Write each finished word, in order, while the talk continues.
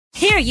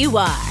Here you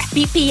are,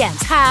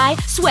 BPMs high,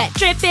 sweat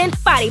dripping,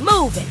 body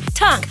moving,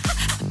 tongue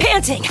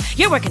panting.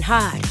 You're working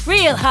hard,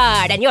 real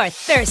hard, and you're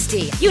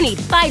thirsty. You need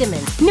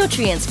vitamins,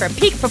 nutrients for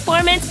peak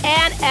performance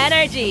and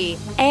energy.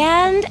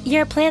 And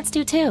your plants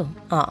do too.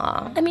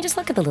 Aw, I mean, just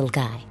look at the little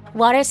guy.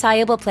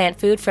 Water-soluble plant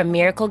food from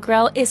Miracle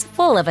Grow is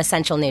full of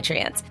essential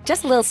nutrients.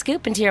 Just a little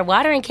scoop into your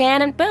watering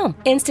can and boom,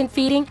 instant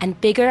feeding and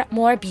bigger,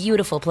 more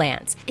beautiful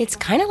plants. It's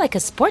kind of like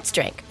a sports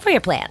drink for your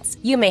plants.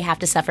 You may have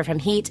to suffer from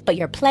heat, but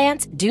your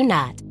plants do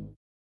not.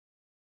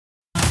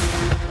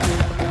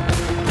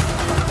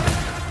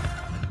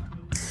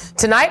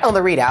 Tonight on the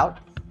ReidOut.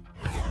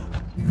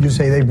 You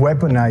say they've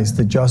weaponized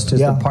the Justice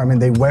Department,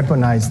 they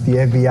weaponized the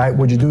FBI.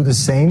 Would you do the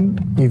same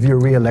if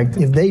you're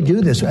reelected? If they do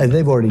this,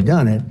 they've already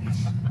done it.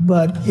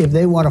 But if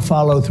they want to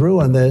follow through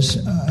on this,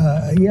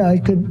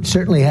 it could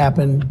certainly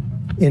happen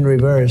in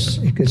reverse.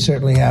 It could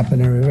certainly happen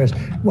in reverse.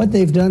 What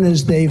they've done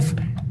is they've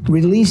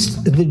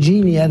released the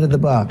genie out of the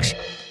box.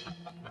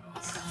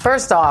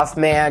 First off,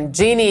 man,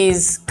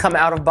 genies come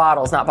out of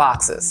bottles, not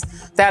boxes.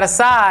 That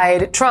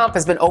aside, Trump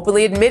has been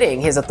openly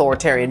admitting his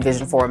authoritarian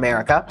vision for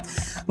America.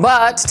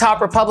 But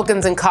top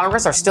Republicans in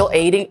Congress are still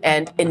aiding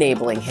and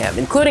enabling him,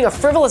 including a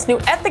frivolous new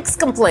ethics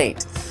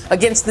complaint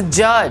against the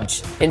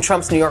judge in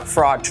Trump's New York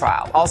fraud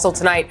trial. Also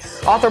tonight,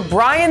 author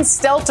Brian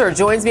Stelter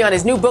joins me on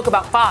his new book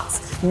about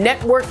Fox,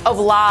 Network of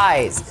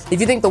Lies.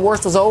 If you think the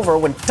worst was over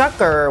when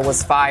Tucker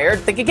was fired,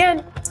 think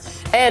again.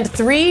 And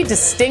 3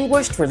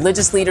 distinguished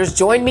religious leaders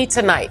join me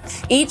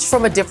tonight, each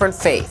from a different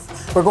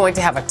faith. We're going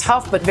to have a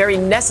tough but very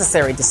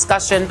necessary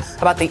discussion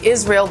about the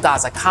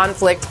Israel-Gaza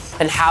conflict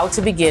and how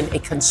to begin a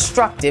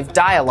constructive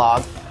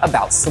dialogue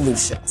about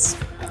solutions.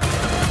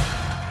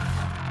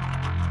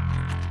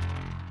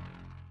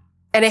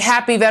 And a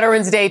happy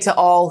Veterans Day to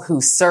all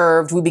who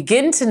served. We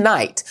begin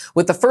tonight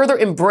with the further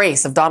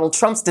embrace of Donald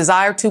Trump's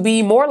desire to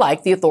be more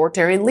like the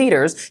authoritarian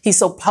leaders he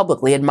so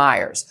publicly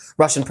admires.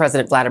 Russian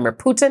President Vladimir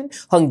Putin,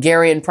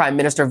 Hungarian Prime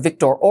Minister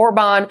Viktor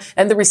Orban,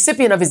 and the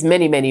recipient of his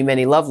many, many,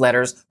 many love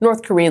letters,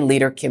 North Korean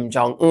leader Kim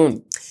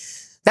Jong-un.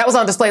 That was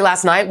on display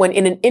last night when,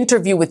 in an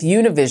interview with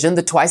Univision,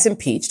 the twice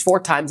impeached, 4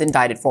 times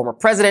indicted former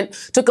president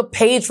took a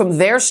page from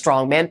their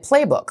strongman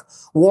playbook,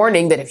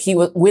 warning that if he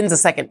wins a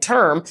second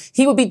term,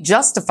 he would be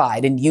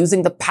justified in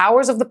using the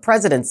powers of the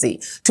presidency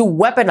to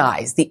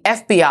weaponize the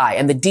FBI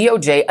and the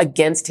DOJ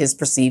against his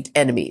perceived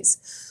enemies.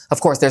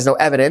 Of course, there's no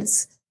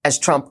evidence, as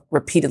Trump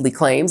repeatedly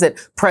claims, that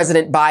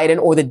President Biden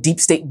or the deep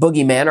state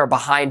boogeyman are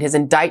behind his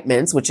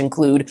indictments, which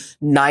include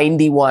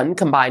 91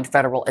 combined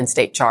federal and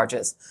state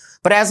charges.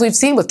 But as we've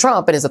seen with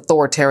Trump and his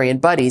authoritarian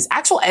buddies,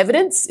 actual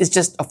evidence is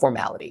just a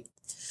formality.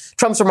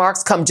 Trump's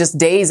remarks come just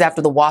days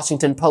after the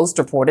Washington Post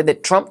reported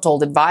that Trump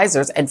told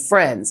advisors and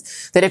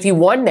friends that if he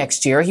won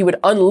next year, he would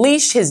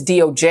unleash his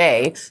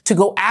DOJ to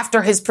go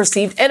after his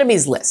perceived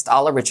enemies list,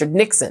 a la Richard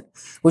Nixon,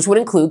 which would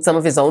include some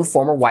of his own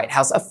former White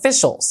House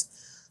officials.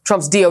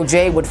 Trump's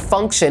DOJ would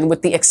function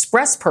with the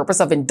express purpose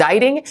of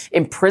indicting,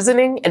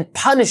 imprisoning, and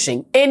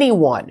punishing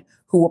anyone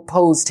who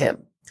opposed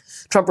him.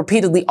 Trump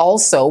reportedly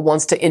also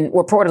wants to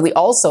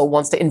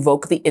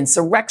invoke the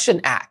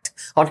Insurrection Act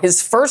on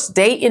his first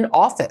day in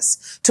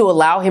office to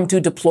allow him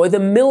to deploy the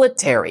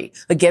military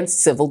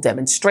against civil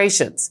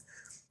demonstrations.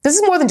 This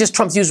is more than just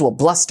Trump's usual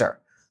bluster.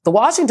 The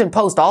Washington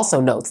Post also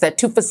notes that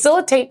to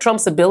facilitate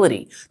Trump's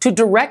ability to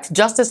direct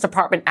Justice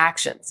Department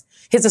actions,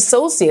 his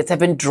associates have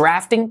been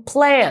drafting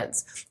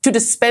plans to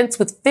dispense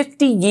with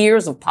 50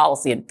 years of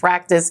policy and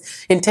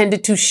practice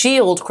intended to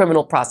shield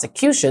criminal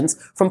prosecutions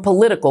from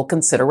political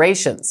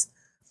considerations.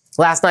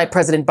 Last night,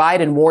 President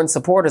Biden warned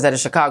supporters at a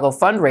Chicago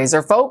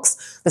fundraiser,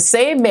 folks, the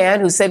same man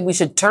who said we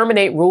should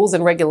terminate rules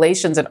and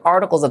regulations and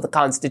articles of the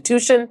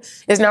Constitution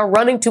is now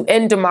running to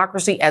end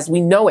democracy as we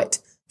know it.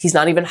 He's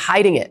not even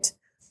hiding it.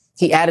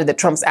 He added that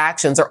Trump's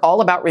actions are all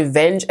about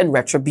revenge and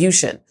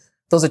retribution.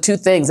 Those are 2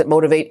 things that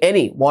motivate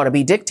any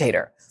wannabe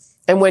dictator.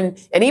 And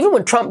even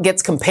when Trump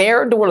gets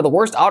compared to one of the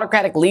worst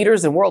autocratic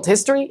leaders in world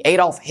history,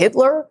 Adolf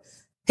Hitler,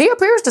 he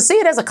appears to see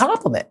it as a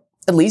compliment,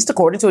 at least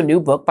according to a new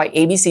book by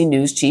ABC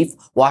News chief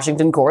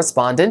Washington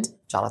correspondent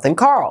Jonathan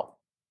Karl.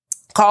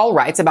 Karl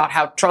writes about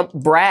how Trump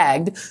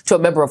bragged to a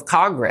member of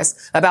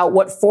Congress about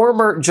what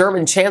former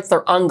German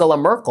Chancellor Angela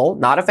Merkel,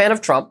 not a fan of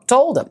Trump,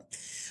 told him,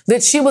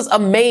 that she was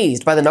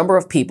amazed by the number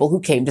of people who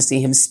came to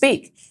see him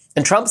speak.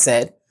 And Trump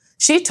said,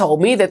 "She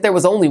told me that there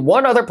was only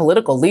one other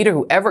political leader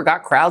who ever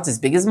got crowds as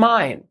big as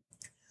mine."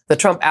 The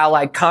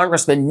Trump-allied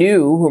congressman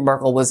knew who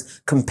Merkel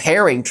was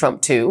comparing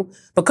Trump to,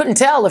 but couldn't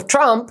tell if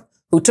Trump,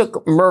 who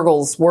took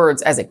Merkel's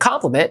words as a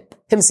compliment,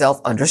 himself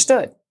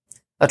understood.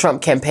 A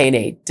Trump campaign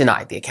aide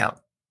denied the account.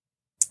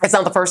 It's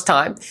not the first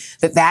time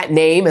that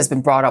name has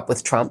been brought up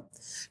with Trump.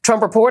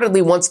 Trump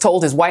reportedly once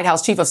told his White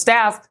House chief of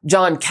staff,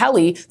 John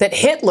Kelly, that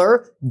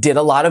Hitler did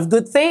a lot of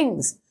good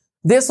things.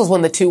 This was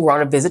when the two were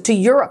on a visit to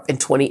Europe in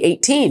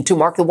 2018 to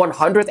mark the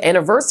 100th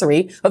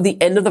anniversary of the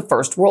end of the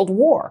First World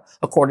War,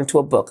 according to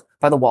a book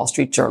by the Wall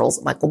Street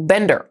Journal's Michael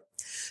Bender.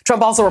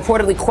 Trump also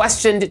reportedly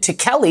questioned to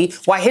Kelly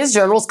why his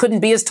generals couldn't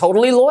be as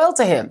totally loyal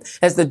to him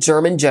as the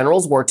German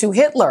generals were to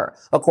Hitler,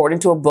 according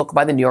to a book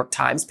by the New York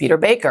Times' Peter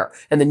Baker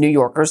and the New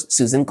Yorker's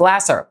Susan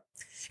Glasser.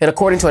 And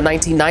according to a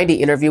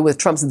 1990 interview with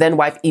Trump's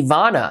then-wife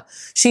Ivana,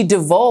 she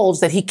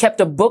divulged that he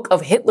kept a book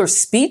of Hitler's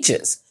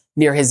speeches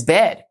near his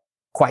bed.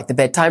 Quite the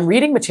bedtime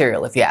reading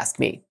material, if you ask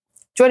me.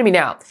 Joining me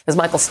now is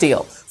Michael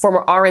Steele,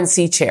 former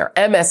RNC chair,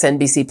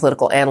 MSNBC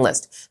political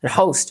analyst, and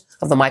host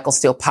of the Michael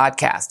Steele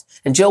podcast,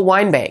 and Jill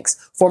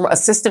Wine-Banks, former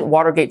assistant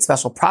Watergate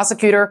special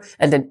prosecutor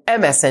and an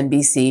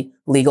MSNBC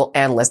legal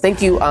analyst.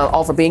 Thank you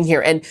all for being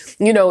here. And,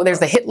 you know, there's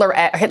the Hitler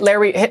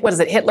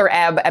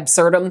ab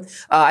absurdum,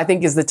 I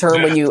think is the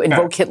term when you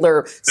invoke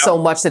Hitler so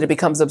much that it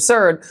becomes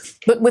absurd.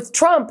 But with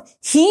Trump,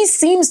 he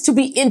seems to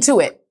be into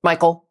it,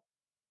 Michael.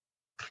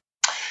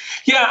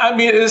 Yeah, I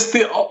mean, it's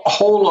the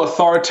whole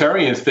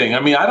authoritarian thing. I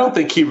mean, I don't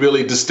think he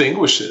really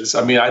distinguishes.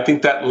 I mean, I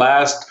think that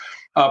last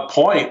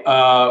point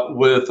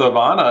with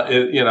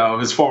Ivana, you know,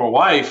 his former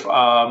wife,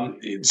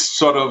 it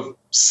sort of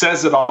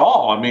says it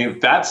all. I mean,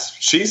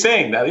 she's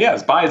saying that,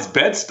 yes, by his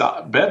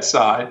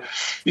bedside.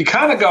 You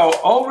kind of go,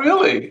 oh,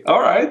 really?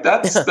 All right,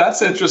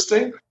 that's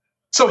interesting.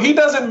 So he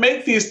doesn't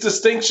make these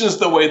distinctions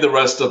the way the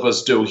rest of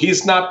us do.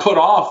 He's not put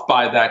off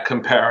by that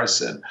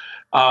comparison.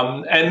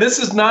 And this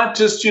is not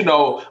just, you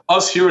know,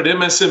 us here at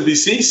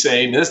MSNBC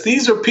saying this.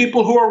 These are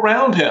people who are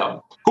around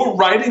him, who are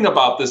writing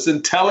about this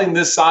and telling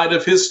this side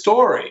of his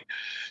story.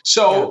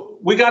 So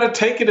we got to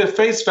take it at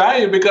face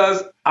value,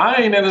 because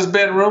I ain't in his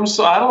bedroom,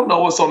 so I don't know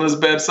what's on his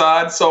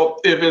bedside. So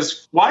if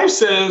his wife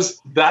says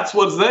that's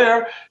what's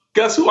there,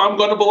 guess who I'm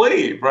going to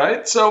believe,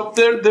 right? So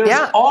there's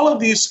all of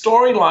these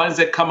storylines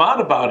that come out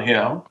about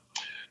him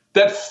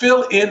that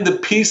fill in the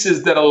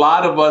pieces that a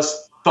lot of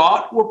us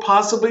thought were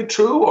possibly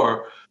true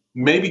or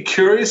maybe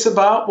curious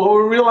about. Well,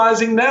 we're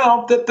realizing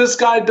now that this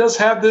guy does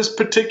have this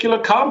particular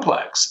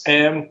complex,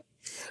 and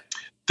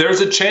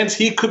there's a chance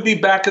he could be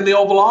back in the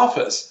Oval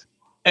Office.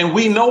 And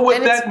we know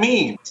what that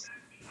means.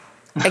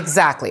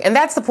 Exactly. And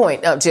that's the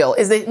point, Jill,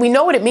 is that we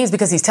know what it means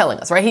because he's telling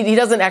us, right? He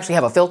doesn't actually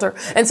have a filter.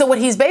 And so what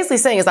he's basically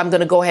saying is, I'm going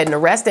to go ahead and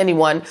arrest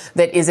anyone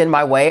that is in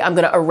my way. I'm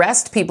going to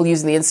arrest people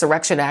using the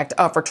Insurrection Act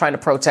for trying to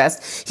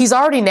protest. He's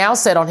already now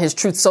said on his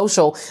Truth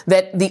Social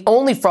that the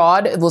only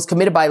fraud was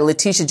committed by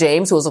Letitia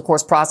James, who was, of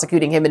course,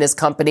 prosecuting him and his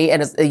company,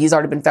 and he's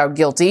already been found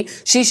guilty.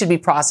 She should be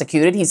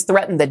prosecuted. He's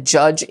threatened the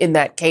judge in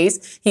that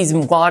case. He's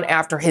gone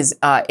after his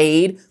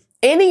aide.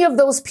 Any of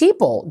those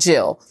people,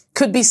 Jill,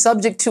 could be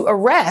subject to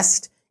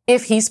arrest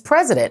if he's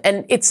president.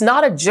 And it's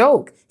not a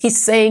joke.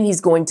 He's saying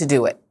he's going to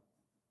do it.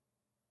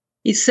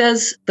 He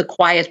says the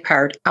quiet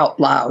part out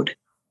loud.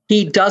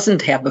 He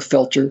doesn't have a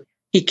filter.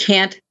 He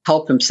can't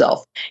help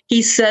himself.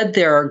 He said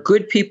there are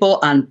good people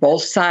on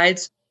both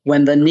sides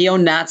when the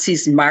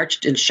neo-Nazis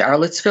marched in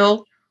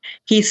Charlottesville.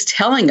 He's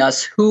telling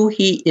us who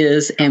he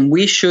is, and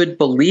we should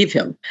believe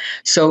him.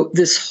 So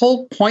this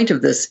whole point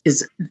of this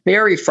is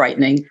very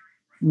frightening.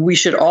 We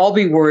should all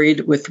be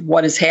worried with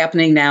what is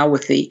happening now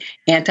with the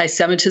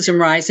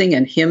anti-Semitism rising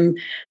and him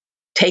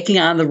taking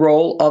on the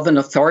role of an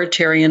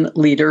authoritarian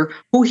leader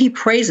who he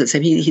praises. I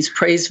mean, he's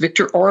praised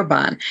Viktor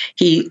Orban.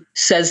 He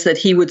says that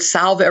he would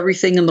solve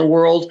everything in the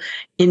world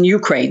in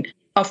Ukraine.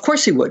 Of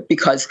course he would,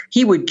 because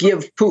he would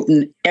give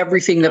Putin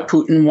everything that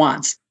Putin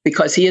wants,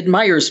 because he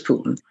admires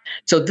Putin.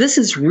 So this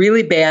is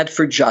really bad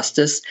for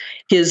justice.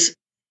 His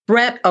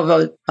threat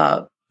of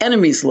a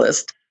enemies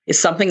list is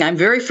something I'm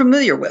very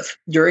familiar with.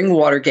 During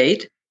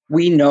Watergate,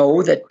 we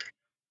know that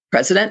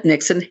President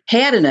Nixon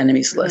had an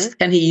enemies list,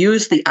 and he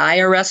used the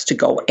IRS to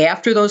go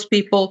after those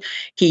people.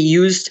 He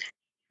used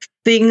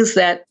things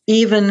that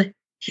even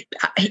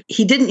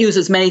he didn't use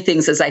as many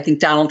things as I think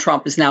Donald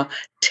Trump is now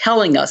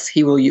telling us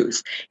he will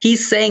use.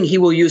 He's saying he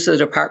will use the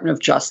Department of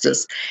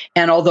Justice.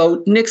 And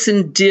although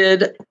Nixon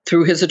did,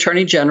 through his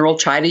attorney general,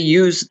 try to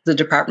use the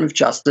Department of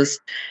Justice,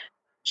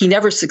 he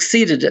never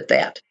succeeded at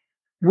that.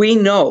 We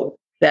know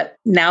that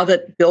now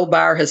that Bill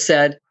Barr has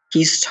said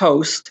he's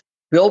toast,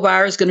 Bill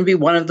Barr is going to be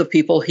one of the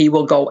people he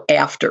will go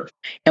after.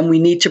 And we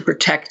need to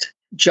protect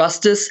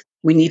justice.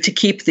 We need to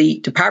keep the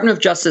Department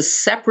of Justice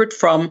separate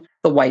from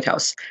the White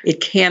House.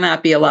 It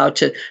cannot be allowed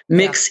to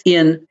mix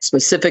in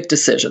specific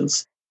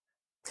decisions.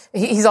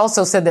 He's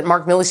also said that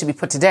Mark Milley should be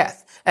put to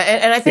death.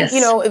 And I think,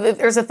 you know,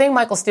 there's a thing,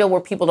 Michael Steele,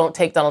 where people don't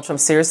take Donald Trump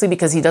seriously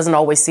because he doesn't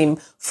always seem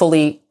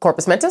fully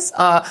corpus mentis,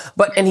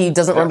 and he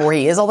doesn't remember where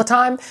he is all the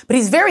time. But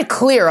he's very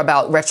clear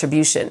about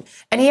retribution.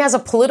 And he has a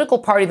political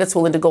party that's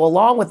willing to go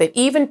along with it,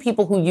 even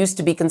people who used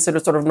to be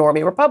considered sort of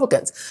normie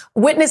Republicans.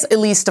 Witness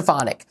Elise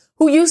Stefanik,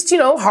 who used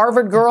to,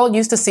 Harvard girl,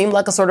 used to seem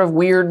like a sort of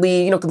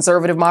weirdly,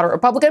 conservative, moderate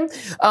Republican.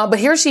 But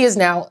here she is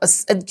now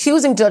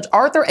accusing Judge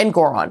Arthur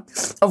Engoron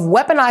of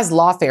weaponized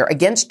lawfare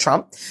against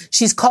Trump.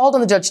 She's called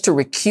on the judge to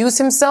recuse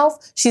himself.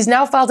 She's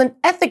now filed an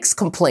ethics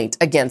complaint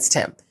against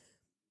him.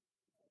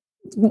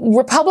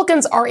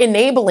 Republicans are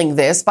enabling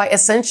this by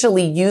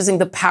essentially using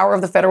the power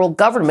of the federal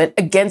government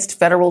against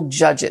federal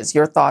judges.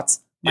 Your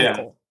thoughts,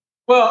 Michael? Yeah.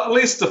 Well,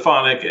 Elise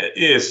Stefanik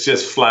is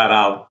just flat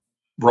out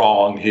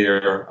wrong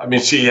here. I mean,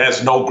 she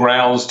has no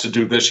grounds to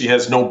do this. She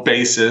has no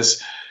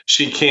basis.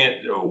 She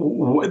can't.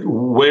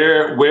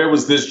 Where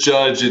was this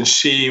judge and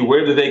she?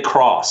 Where did they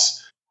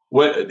cross?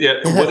 What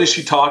is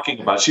she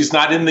talking about? She's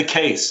not in the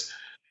case.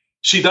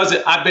 She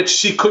doesn't. I bet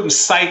she couldn't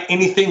cite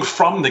anything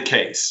from the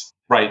case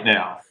right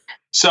now.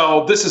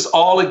 So this is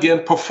all, again,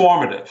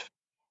 performative.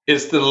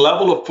 It's the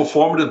level of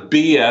performative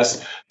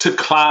BS to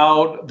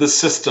cloud the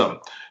system,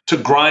 to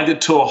grind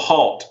it to a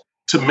halt,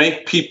 to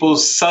make people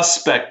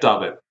suspect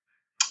of it,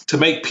 to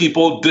make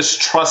people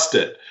distrust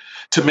it,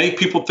 to make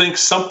people think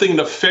something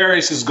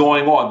nefarious is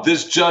going on.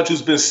 This judge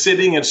who's been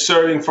sitting and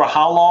serving for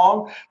how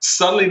long?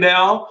 Suddenly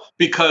now,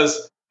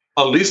 because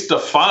Elise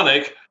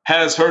Stefanik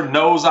has her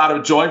nose out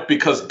of joint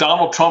because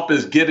Donald Trump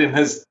is getting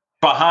his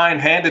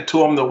behind handed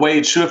to him the way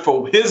it should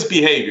for his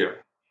behavior.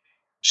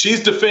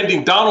 She's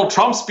defending Donald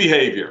Trump's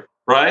behavior,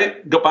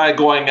 right? By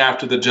going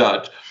after the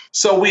judge.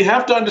 So we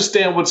have to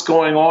understand what's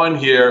going on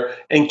here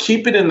and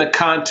keep it in the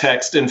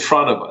context in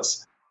front of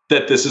us,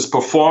 that this is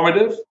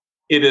performative.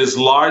 It is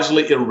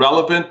largely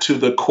irrelevant to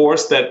the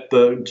course that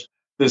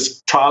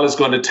this trial is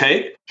going to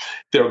take.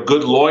 There are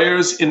good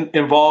lawyers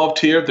involved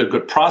here. There are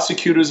good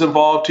prosecutors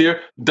involved here.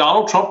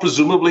 Donald Trump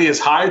presumably has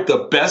hired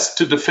the best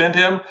to defend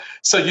him.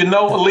 So,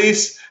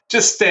 Elise,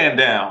 just stand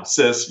down,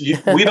 sis.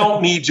 We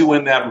don't need you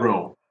in that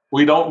room.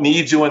 We don't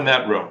need you in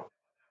that room.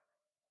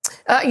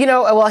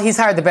 Well, he's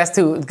hired the best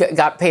who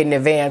got paid in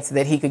advance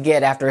that he could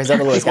get after his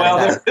other lawyers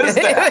got indicted. There is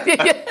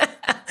that.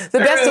 The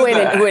best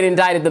who had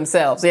indicted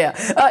themselves, yeah.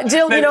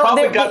 Jill, they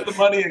probably got the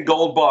money in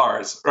gold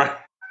bars, right?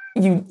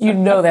 You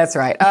know that's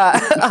right.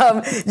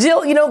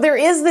 Jill, there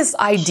is this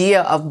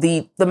idea of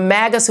the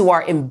MAGAs who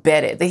are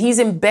embedded, that he's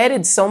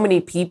embedded so many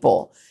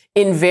people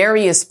in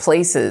various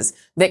places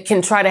that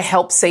can try to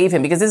help save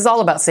him, because this is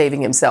all about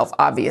saving himself,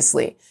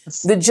 obviously.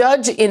 The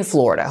judge in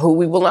Florida, who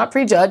we will not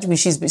prejudge,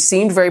 she's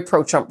seemed very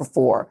pro-Trump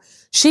before,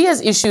 she has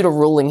issued a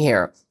ruling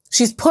here.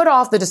 She's put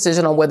off the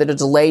decision on whether to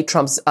delay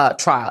Trump's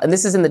trial. And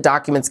this is in the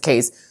documents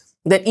case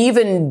that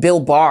even Bill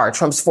Barr,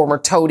 Trump's former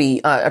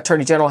toady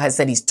attorney general, has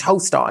said he's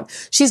toast on.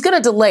 She's going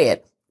to delay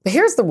it. But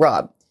here's the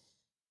rub.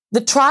 The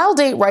trial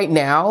date right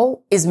now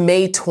is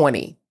May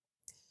 20.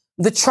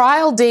 The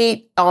trial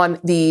date on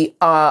the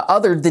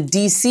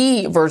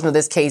D.C. version of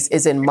this case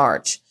is in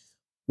March.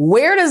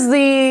 Where does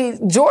the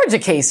Georgia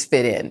case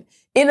fit in?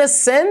 In a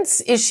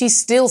sense, is she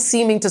still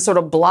seeming to sort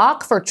of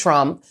block for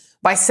Trump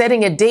by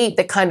setting a date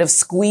that kind of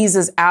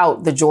squeezes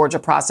out the Georgia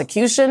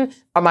prosecution?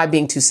 Or am I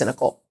being too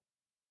cynical?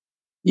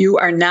 You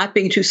are not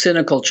being too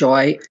cynical,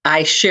 Joy.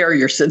 I share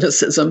your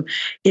cynicism.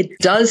 It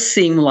does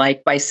seem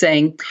like by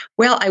saying,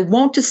 well, I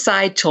won't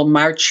decide till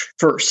March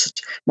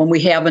 1st when we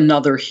have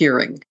another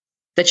hearing,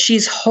 that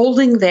she's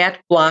holding that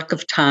block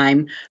of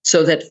time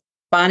so that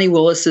Bonnie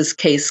Willis's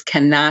case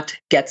cannot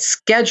get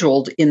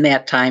scheduled in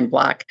that time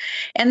block.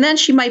 And then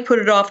she might put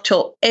it off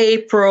till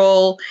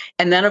April.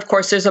 And then, of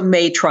course, there's a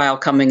May trial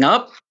coming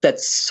up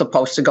that's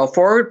supposed to go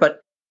forward,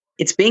 but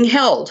it's being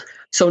held.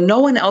 So no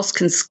one else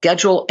can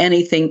schedule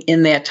anything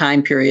in that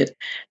time period.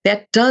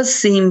 That does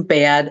seem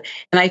bad.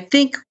 And I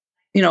think,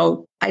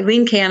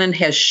 Eileen Cannon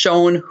has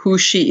shown who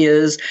she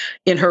is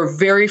in her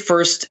very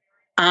first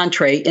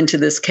entree into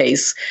this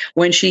case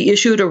when she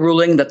issued a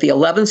ruling that the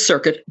 11th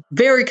Circuit,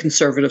 very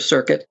conservative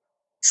circuit,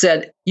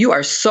 said, you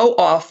are so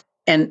off,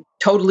 and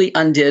totally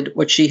undid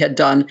what she had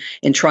done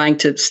in trying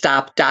to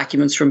stop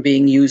documents from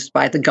being used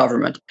by the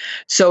government.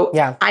 So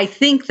yeah. I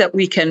think that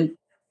we can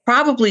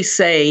probably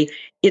say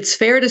it's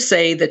fair to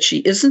say that she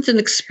isn't an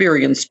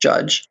experienced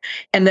judge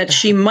and that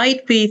she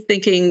might be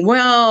thinking,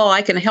 well,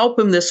 I can help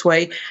him this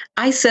way.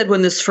 I said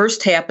when this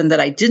first happened that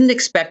I didn't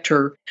expect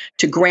her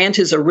to grant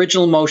his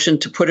original motion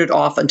to put it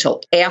off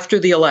until after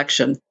the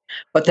election,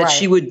 but that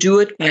she would do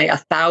it by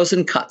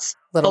 1,000 cuts,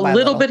 a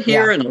little bit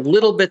here and a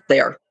little bit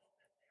there.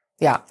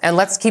 Yeah. And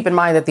let's keep in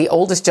mind that the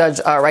oldest judge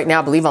right now,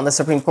 I believe, on the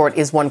Supreme Court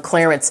is one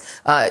Clarence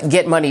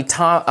Get Money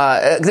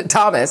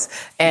Thomas.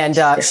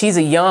 And she's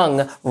a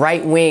young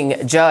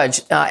right-wing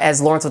judge.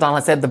 As Lawrence O'Donnell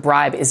has said, the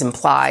bribe is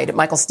implied.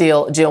 Michael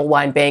Steele, Jill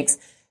Wine-Banks,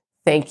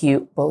 thank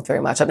you both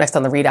very much. Up next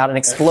on the ReidOut, an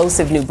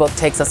explosive new book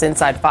takes us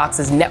inside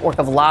Fox's network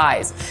of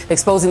lies,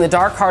 exposing the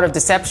dark heart of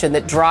deception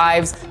that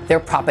drives their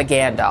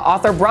propaganda.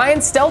 Author Brian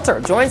Stelter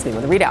joins me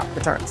when the ReidOut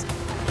returns.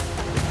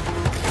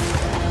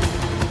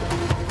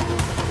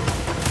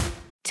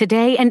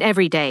 Today and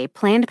every day,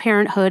 Planned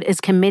Parenthood is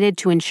committed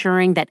to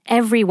ensuring that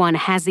everyone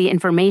has the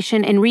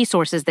information and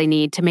resources they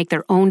need to make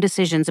their own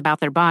decisions about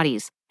their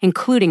bodies,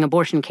 including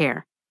abortion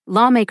care.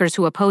 Lawmakers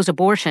who oppose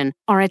abortion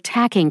are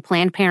attacking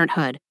Planned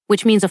Parenthood,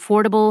 which means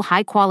affordable,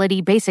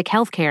 high-quality, basic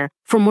health care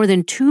for more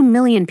than 2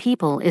 million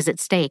people is at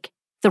stake.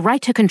 The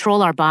right to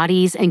control our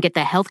bodies and get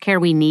the health care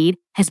we need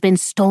has been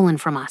stolen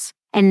from us.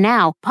 And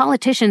now,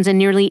 politicians in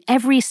nearly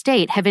every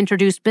state have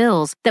introduced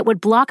bills that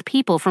would block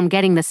people from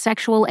getting the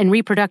sexual and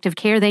reproductive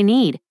care they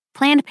need.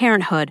 Planned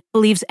Parenthood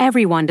believes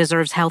everyone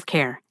deserves health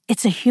care.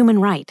 It's a human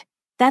right.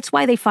 That's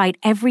why they fight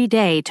every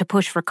day to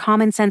push for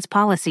common-sense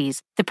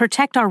policies that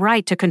protect our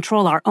right to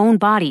control our own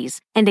bodies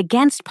and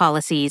against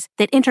policies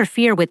that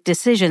interfere with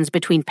decisions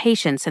between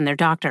patients and their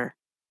doctor.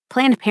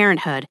 Planned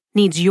Parenthood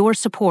needs your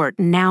support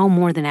now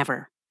more than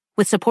ever.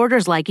 With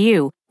supporters like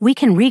you, we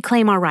can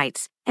reclaim our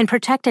rights and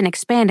protect and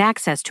expand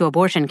access to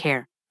abortion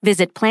care.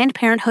 Visit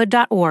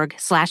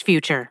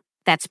PlannedParenthood.org/future.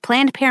 That's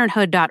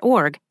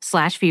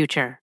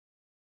PlannedParenthood.org/future.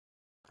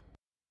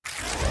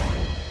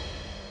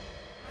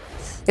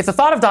 If the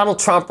thought of Donald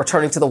Trump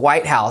returning to the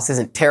White House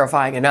isn't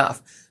terrifying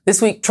enough,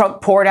 this week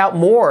Trump poured out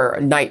more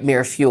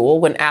nightmare fuel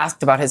when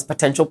asked about his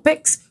potential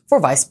picks for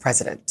vice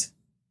president.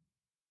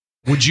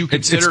 Would you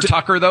consider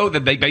Tucker, though,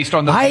 that they based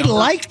on the I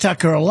like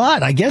Tucker a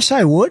lot. I guess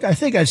I would. I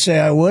think I'd say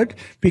I would,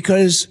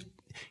 because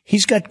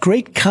he's got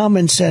great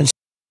common sense.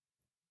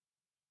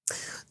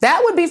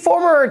 That would be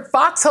former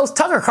Fox host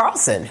Tucker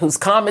Carlson, whose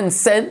common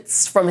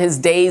sense from his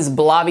days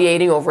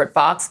bloviating over at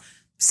Fox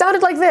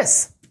sounded like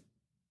this.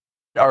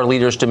 Our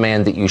leaders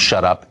demand that you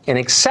shut up and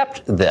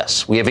accept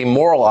this. We have a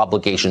moral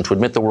obligation to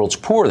admit the world's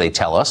poor, they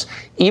tell us,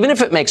 even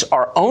if it makes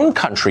our own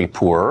country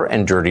poorer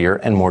and dirtier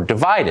and more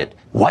divided.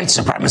 White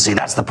supremacy,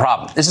 that's the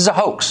problem. This is a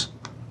hoax.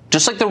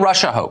 Just like the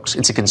Russia hoax.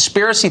 It's a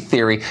conspiracy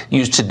theory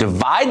used to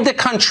divide the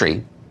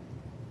country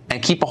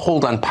and keep a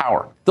hold on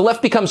power. The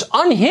left becomes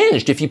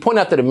unhinged if you point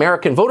out that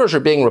American voters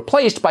are being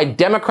replaced by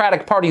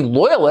Democratic Party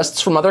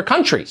loyalists from other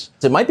countries.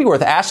 It might be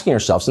worth asking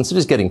yourself, since it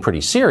is getting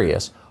pretty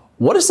serious,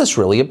 what is this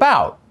really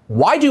about?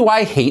 Why do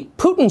I hate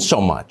Putin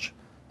so much?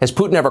 Has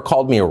Putin ever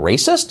called me a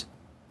racist?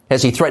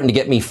 Has he threatened to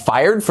get me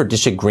fired for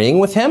disagreeing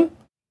with him?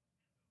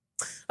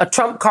 A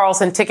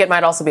Trump-Carlson ticket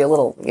might also be a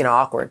little,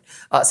 awkward.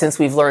 Since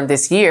we've learned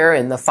this year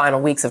in the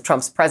final weeks of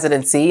Trump's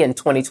presidency in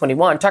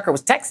 2021, Tucker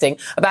was texting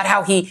about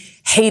how he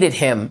hated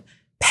him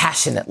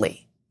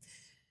passionately.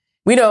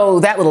 We know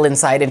that little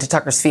insight into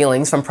Tucker's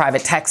feelings from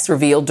private texts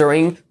revealed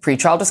during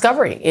pretrial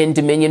discovery in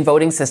Dominion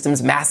Voting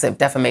Systems' massive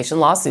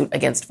defamation lawsuit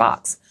against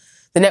Fox.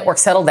 The network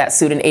settled that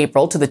suit in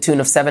April to the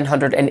tune of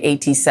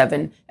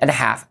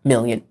 $787.5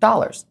 million.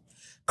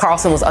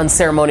 Carlson was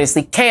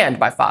unceremoniously canned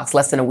by Fox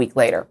less than a week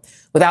later,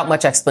 without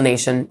much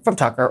explanation from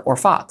Tucker or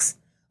Fox.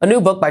 A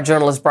new book by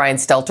journalist Brian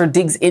Stelter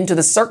digs into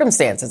the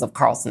circumstances of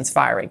Carlson's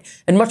firing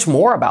and much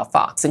more about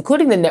Fox,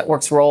 including the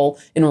network's role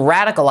in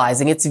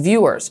radicalizing its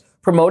viewers,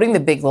 promoting the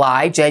big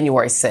lie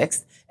January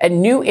 6th,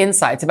 and new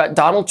insights about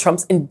Donald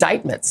Trump's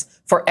indictments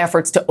for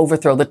efforts to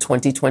overthrow the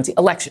 2020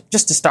 election.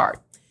 Just to start,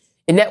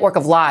 in Network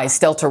of Lies,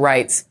 Stelter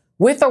writes,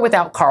 with or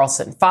without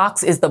Carlson,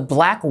 Fox is the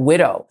black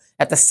widow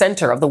at the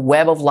center of the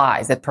web of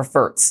lies that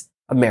perverts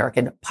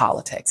American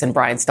politics. And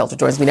Brian Stelter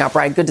joins me now.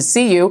 Brian, good to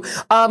see you.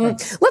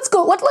 Let's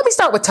go. Let me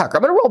start with Tucker.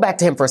 I'm going to roll back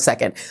to him for a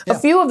second. Yeah. A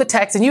few of the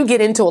texts, and you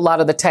get into a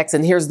lot of the texts,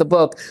 and here's the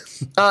book.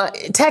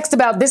 Text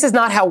about this is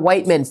not how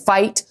white men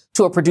fight,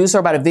 to a producer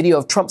about a video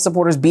of Trump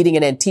supporters beating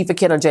an Antifa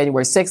kid on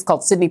January 6th,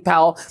 called Sidney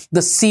Powell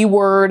the C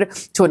word,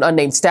 to an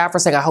unnamed staffer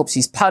saying, I hope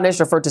she's punished,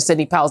 referred to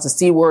Sidney Powell as the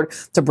C word,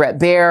 to Brett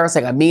Baer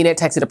saying, I mean it,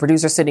 texted a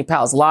producer, Sidney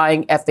Powell's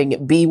lying,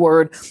 effing B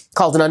word,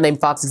 called an unnamed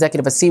Fox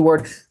executive a C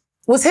word.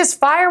 Was his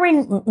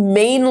firing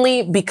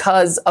mainly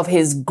because of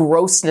his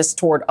grossness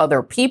toward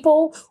other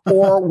people,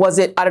 or was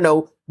it,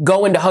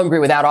 going to Hungary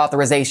without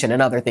authorization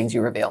and other things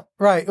you reveal?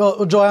 Right.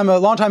 Well, Joy, I'm a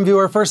longtime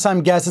viewer,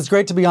 first-time guest. It's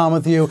great to be on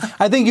with you.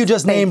 I think you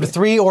just named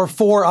 3 or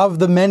 4 of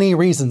the many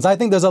reasons. I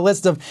think there's a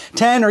list of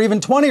 10 or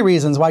even 20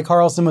 reasons why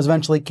Carlson was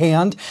eventually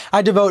canned.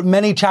 I devote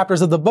many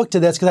chapters of the book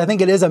to this because I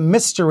think it is a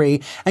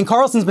mystery. And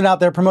Carlson's been out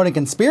there promoting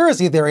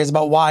conspiracy theories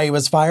about why he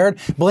was fired,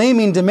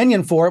 blaming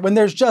Dominion for it, when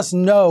there's just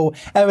no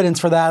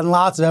evidence for that and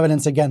lots of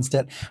evidence against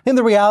it. I think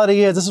the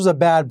reality is this was a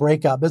bad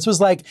breakup. This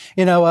was like,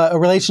 a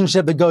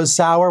relationship that goes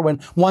sour when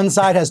one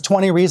side has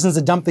 20 reasons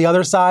to dump the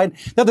other side.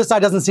 The other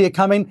side doesn't see it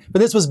coming, but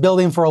this was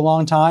building for a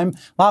long time.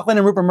 Lachlan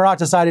and Rupert Murdoch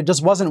decided it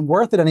just wasn't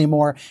worth it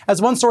anymore.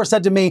 As one source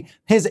said to me,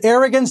 his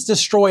arrogance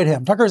destroyed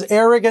him. Tucker's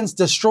arrogance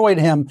destroyed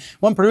him.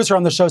 One producer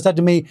on the show said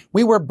to me,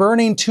 we were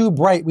burning too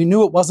bright. We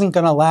knew it wasn't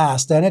going to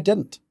last, and it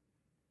didn't.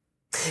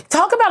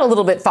 Talk about a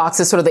little bit, Fox,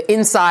 is sort of the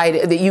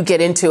inside that you get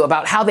into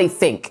about how they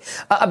think,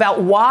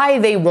 about why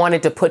they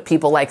wanted to put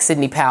people like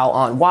Sidney Powell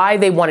on, why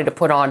they wanted to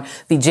put on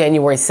the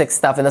January 6th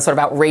stuff and the sort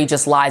of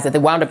outrageous lies that they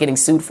wound up getting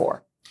sued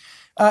for.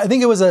 I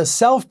think it was a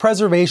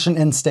self-preservation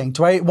instinct,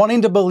 right?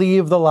 Wanting to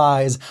believe the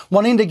lies,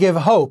 wanting to give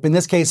hope, in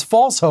this case,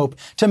 false hope,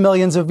 to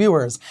millions of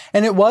viewers.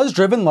 And it was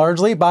driven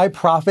largely by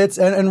profits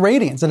and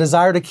ratings, a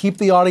desire to keep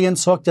the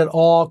audience hooked at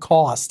all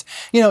cost.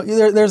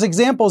 There's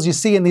examples you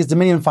see in these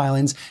Dominion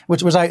filings,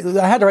 which I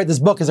had to write this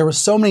book because there were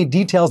so many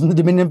details in the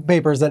Dominion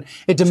papers that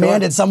it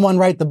demanded someone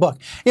write the book.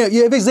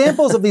 You have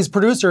examples of these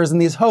producers and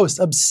these hosts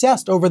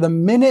obsessed over the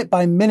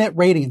minute-by-minute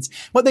ratings.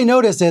 What they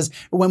notice is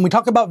when we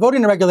talk about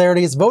voting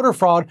irregularities, voter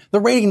fraud,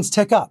 the ratings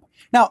tick up.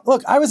 Now,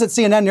 look, I was at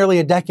CNN nearly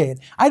a decade.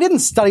 I didn't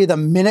study the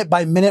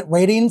minute-by-minute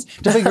ratings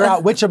to figure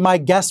out which of my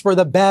guests were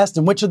the best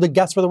and which of the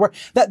guests were the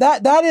worst.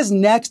 That is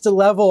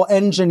next-level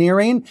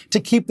engineering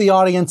to keep the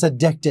audience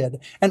addicted.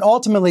 And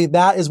ultimately,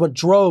 that is what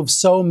drove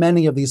so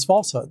many of these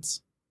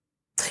falsehoods.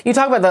 You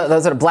talk about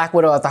the sort of black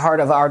widow at the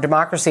heart of our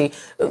democracy.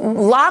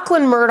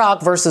 Lachlan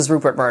Murdoch versus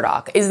Rupert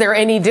Murdoch. Is there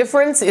any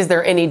difference? Is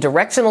there any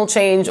directional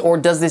change? Or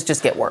does this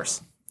just get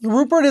worse?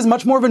 Rupert is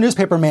much more of a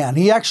newspaper man.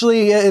 He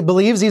actually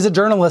believes he's a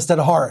journalist at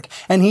heart,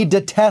 and he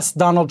detests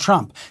Donald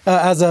Trump.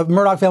 As a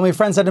Murdoch family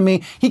friend said to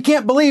me, he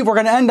can't believe we're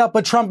going to end up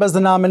with Trump as the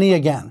nominee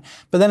again.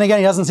 But then again,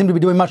 he doesn't seem to be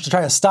doing much to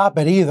try to stop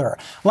it either.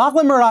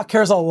 Lachlan Murdoch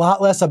cares a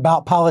lot less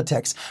about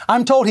politics.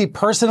 I'm told he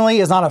personally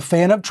is not a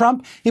fan of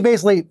Trump. He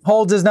basically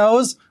holds his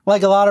nose,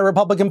 like a lot of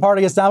Republican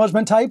Party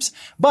establishment types.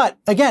 But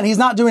again, he's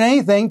not doing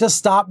anything to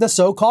stop the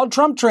so-called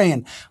Trump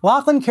train.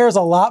 Lachlan cares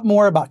a lot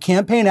more about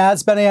campaign ad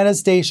spending at his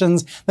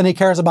stations than he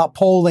cares about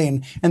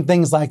polling and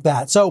things like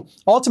that. So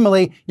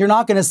ultimately, you're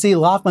not going to see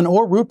Lachlan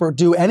or Rupert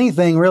do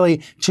anything really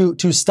to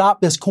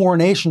stop this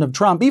coronation of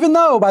Trump, even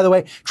though, by the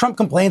way, Trump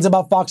complains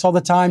about Fox all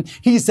the time.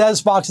 He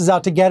says Fox is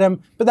out to get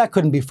him, but that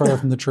couldn't be further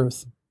from the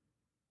truth.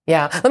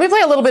 Yeah. Let me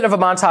play a little bit of a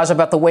montage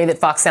about the way that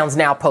Fox sounds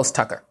now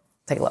post-Tucker.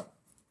 Take a look.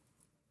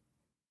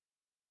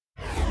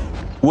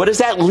 What does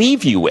that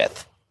leave you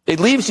with? It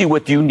leaves you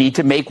with you need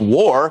to make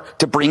war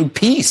to bring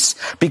peace,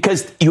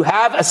 because you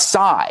have a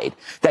side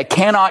that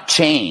cannot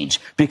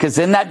change, because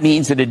then that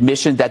means an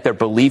admission that their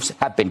beliefs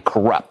have been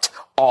corrupt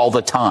all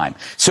the time.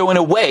 So in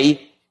a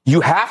way,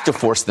 you have to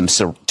force them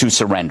to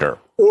surrender.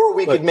 Or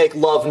we could make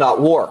love, not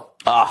war.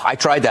 I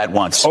tried that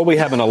once. Or we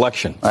have an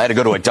election. I had to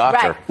go to a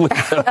doctor.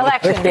 Right.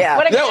 Election,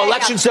 yeah. No,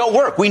 elections don't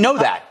work. We know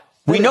that.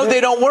 We know they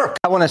don't work.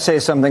 I want to say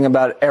something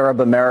about Arab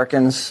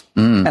Americans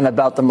and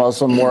about the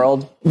Muslim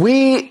world.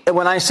 We,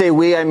 when I say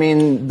we, I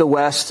mean the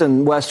West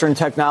and Western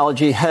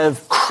technology,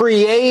 have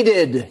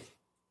created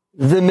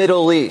the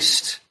Middle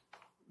East.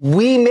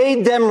 We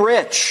made them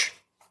rich.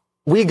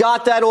 We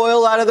got that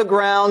oil out of the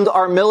ground.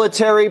 Our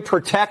military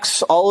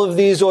protects all of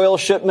these oil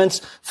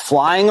shipments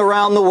flying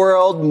around the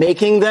world,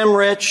 making them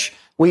rich.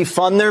 We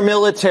fund their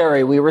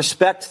military. We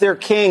respect their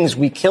kings.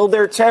 We kill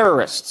their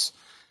terrorists.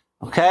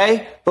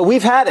 Okay? But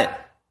we've had it.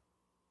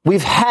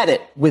 We've had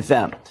it with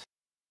them.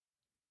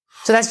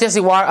 So that's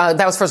Jesse Waters.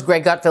 That was first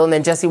Greg Gutfeld and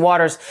then Jesse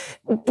Waters.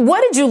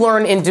 What did you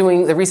learn in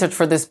doing the research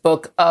for this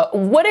book?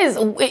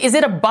 Is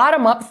it a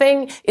bottom-up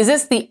thing? Is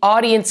this the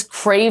audience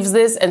craves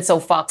this and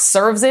so Fox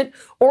serves it?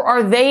 Or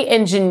are they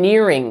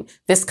engineering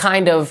this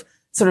kind of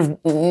sort of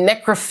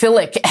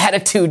necrophilic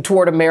attitude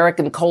toward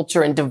American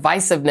culture and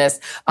divisiveness?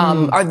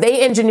 Are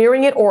they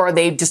engineering it, or are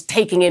they just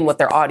taking in what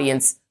their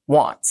audience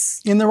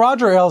wants? In the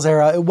Roger Ailes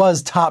era, it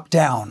was top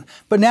down.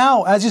 But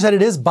now, as you said,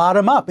 it is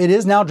bottom up. It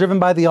is now driven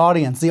by the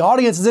audience. The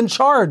audience is in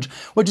charge,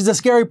 which is a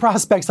scary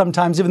prospect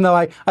sometimes, even though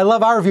I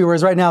love our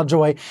viewers right now,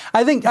 Joy.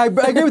 I think I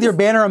agree with your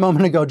banner a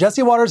moment ago.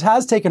 Jesse Waters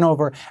has taken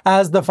over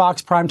as the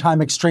Fox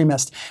primetime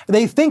extremist.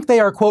 They think they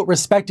are, quote,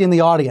 respecting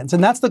the audience.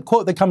 And that's the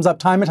quote that comes up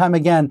time and time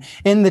again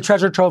in the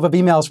treasure trove of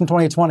emails from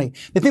 2020.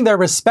 They think they're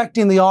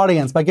respecting the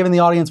audience by giving the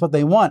audience what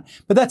they want.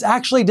 But that's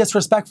actually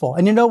disrespectful.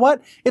 And you know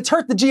what? It's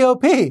hurt the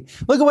GOP.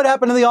 Look at what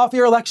happened in the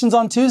off-year elections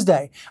on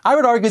Tuesday. I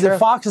would argue that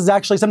Fox is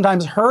actually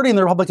sometimes hurting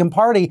the Republican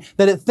Party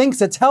that it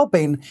thinks it's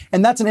helping,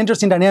 and that's an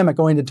interesting dynamic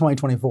going into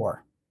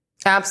 2024.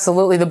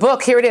 Absolutely. The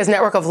book, here it is,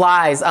 Network of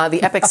Lies, the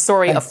epic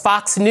story of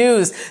Fox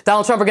News.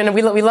 Donald Trump,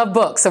 we love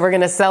books, so we're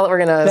going to sell it.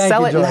 We're going to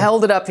sell it and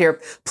hold it up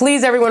here.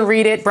 Please, everyone,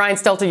 read it. Brian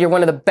Stelter, you're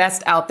one of the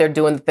best out there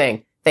doing the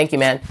thing. Thank you,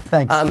 man.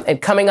 Thanks. And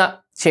coming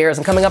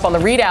up on the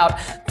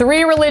ReidOut,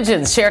 3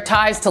 religions share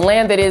ties to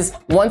land that is,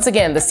 once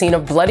again, the scene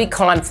of bloody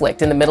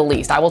conflict in the Middle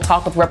East. I will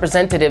talk with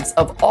representatives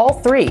of all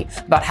 3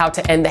 about how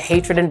to end the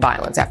hatred and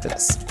violence after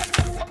this.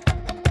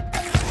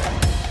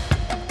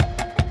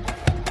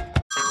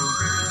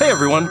 Hey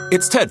everyone,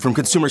 it's Ted from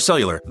Consumer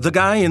Cellular, the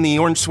guy in the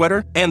orange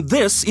sweater, and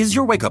this is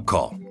your wake-up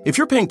call. If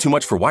you're paying too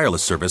much for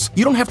wireless service,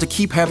 you don't have to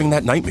keep having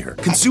that nightmare.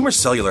 Consumer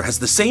Cellular has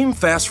the same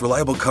fast,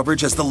 reliable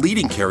coverage as the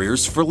leading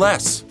carriers for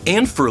less.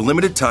 And for a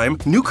limited time,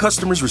 new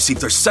customers receive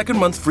their second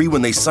month free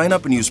when they sign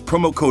up and use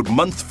promo code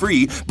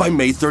MONTHFREE by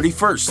May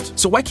 31st.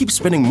 So why keep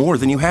spending more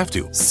than you have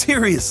to?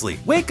 Seriously,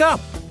 wake up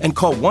and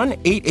call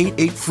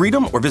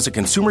 1-888-FREEDOM or visit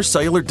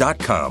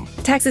consumercellular.com.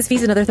 Taxes,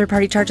 fees, and other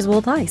third-party charges will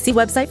apply. See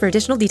website for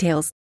additional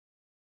details.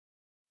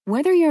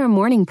 Whether you're a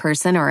morning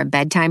person or a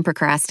bedtime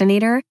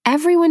procrastinator,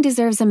 everyone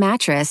deserves a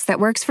mattress that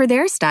works for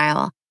their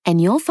style. And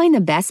you'll find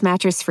the best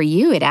mattress for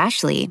you at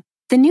Ashley.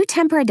 The new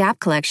Tempur-Adapt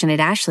collection at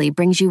Ashley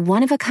brings you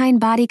one-of-a-kind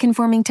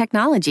body-conforming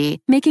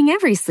technology, making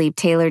every sleep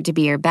tailored to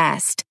be your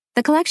best.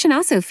 The collection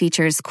also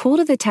features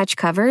cool-to-the-touch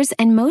covers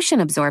and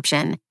motion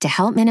absorption to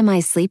help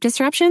minimize sleep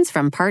disruptions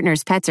from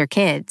partners, pets, or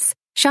kids.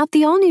 Shop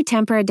the all-new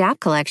Tempur-Adapt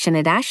collection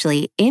at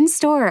Ashley,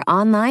 in-store or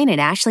online at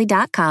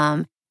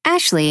ashley.com.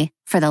 Ashley,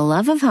 for the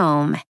love of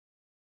home.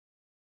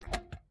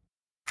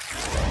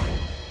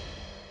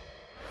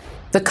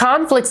 The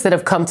conflicts that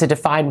have come to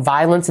define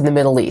violence in the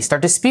Middle East are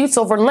disputes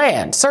over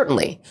land,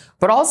 certainly,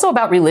 but also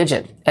about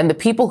religion and the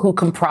people who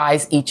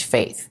comprise each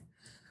faith.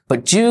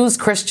 But Jews,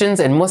 Christians,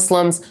 and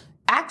Muslims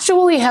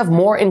actually have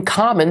more in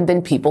common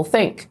than people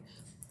think.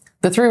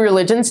 The 3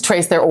 religions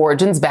trace their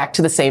origins back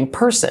to the same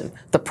person,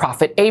 the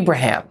prophet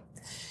Abraham.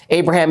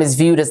 Abraham is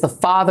viewed as the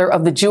father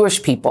of the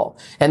Jewish people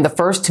and the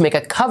first to make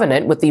a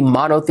covenant with the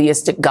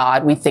monotheistic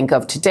God we think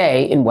of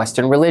today in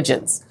Western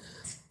religions.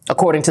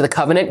 According to the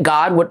covenant,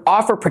 God would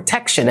offer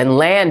protection and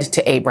land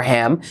to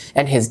Abraham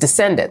and his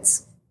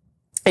descendants.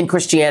 In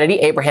Christianity,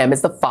 Abraham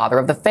is the father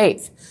of the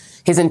faith.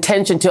 His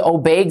intention to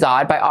obey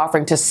God by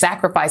offering to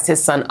sacrifice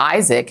his son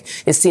Isaac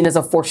is seen as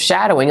a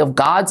foreshadowing of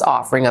God's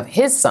offering of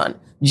his son,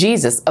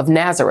 Jesus of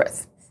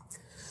Nazareth.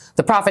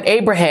 The prophet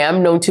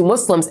Abraham, known to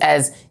Muslims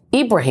as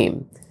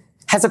Ibrahim,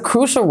 has a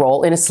crucial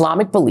role in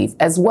Islamic belief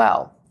as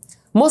well.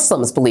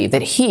 Muslims believe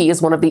that he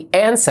is one of the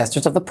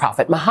ancestors of the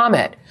prophet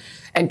Muhammad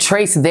and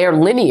trace their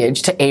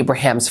lineage to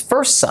Abraham's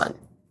first son,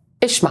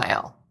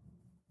 Ishmael.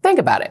 Think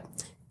about it.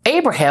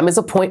 Abraham is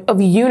a point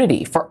of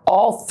unity for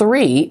all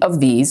three of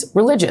these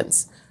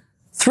religions.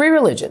 Three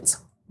religions,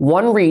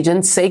 one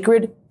region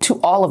sacred to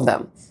all of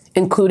them,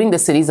 including the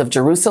cities of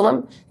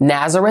Jerusalem,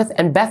 Nazareth,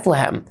 and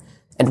Bethlehem,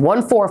 and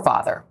one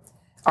forefather,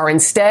 are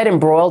instead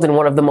embroiled in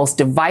one of the most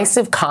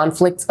divisive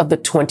conflicts of the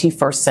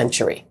 21st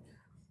century.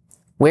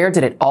 Where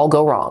did it all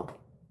go wrong?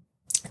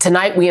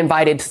 Tonight, we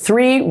invited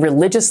three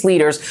religious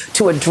leaders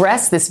to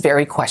address this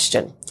very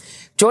question.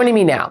 Joining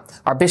me now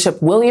are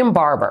Bishop William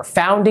Barber,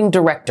 founding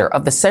director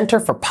of the Center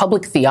for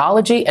Public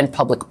Theology and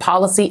Public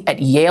Policy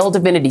at Yale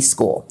Divinity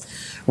School,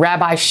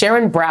 Rabbi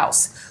Sharon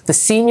Brous, the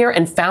senior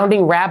and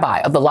founding rabbi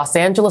of the Los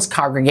Angeles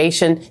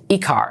congregation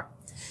ICAR,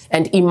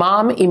 and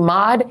Imam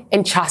Imad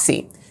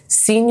Enchassi,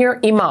 senior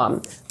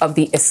imam of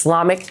the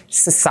Islamic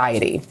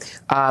Society.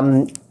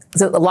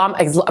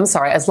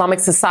 Islamic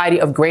Society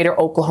of Greater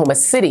Oklahoma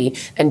City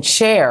and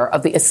chair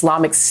of the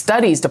Islamic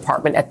Studies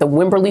Department at the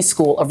Wimberley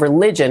School of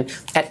Religion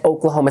at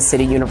Oklahoma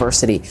City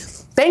University.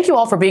 Thank you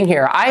all for being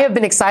here. I have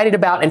been excited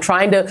about and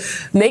trying to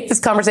make this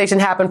conversation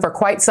happen for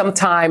quite some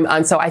time.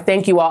 And so I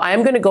thank you all. I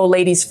am going to go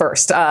ladies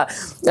first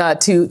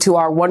to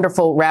our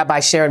wonderful Rabbi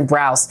Sharon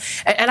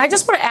Brous. And I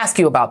just want to ask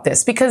you about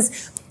this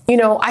because, you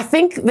know, I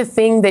think the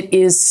thing that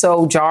is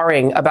so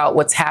jarring about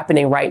what's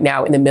happening right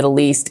now in the Middle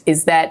East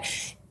is that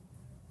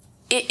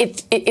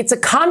it's a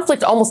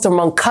conflict almost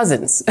among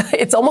cousins.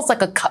 It's almost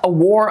like a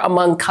war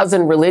among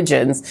cousin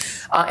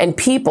religions and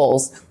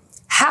peoples.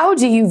 How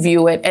do you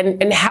view it?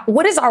 And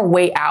what is our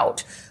way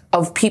out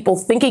of people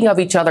thinking of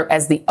each other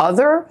as the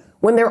other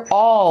when they're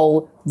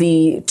all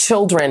the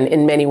children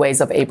in many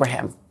ways of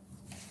Abraham?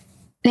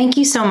 Thank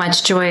you so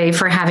much, Joy,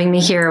 for having me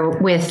here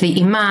with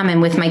the Imam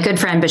and with my good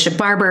friend, Bishop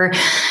Barber.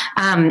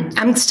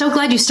 I'm so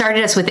glad you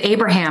started us with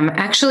Abraham.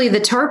 Actually,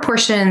 the Torah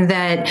portion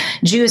that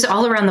Jews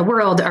all around the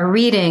world are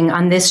reading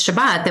on this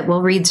Shabbat that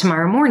we'll read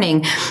tomorrow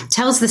morning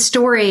tells the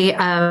story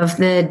of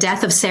the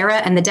death of Sarah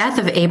and the death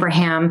of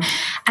Abraham.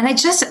 And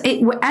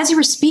as you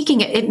were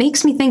speaking, it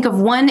makes me think of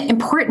one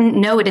important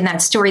note in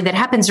that story that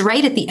happens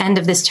right at the end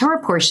of this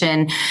Torah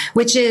portion,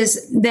 which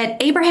is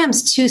that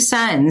Abraham's two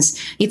sons,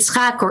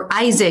 Yitzchak or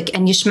Isaac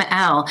and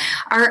Ishmael,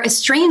 are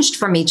estranged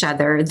from each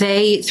other.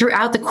 They,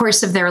 throughout the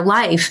course of their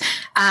life,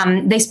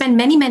 they spend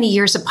many, many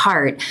years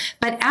apart.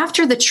 But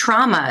after the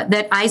trauma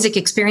that Isaac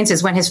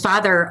experiences when his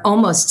father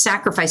almost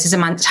sacrifices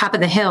him on top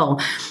of the hill,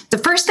 the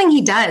first thing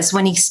he does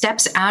when he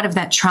steps out of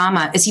that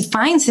trauma is he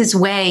finds his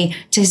way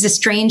to his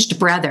estranged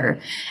brother.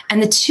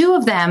 And the two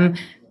of them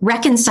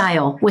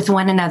reconcile with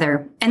one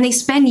another, and they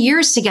spend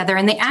years together,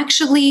 and they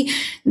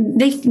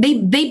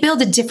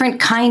build a different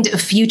kind of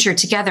future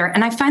together.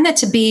 And I find that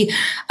to be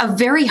a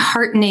very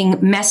heartening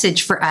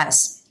message for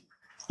us.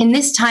 In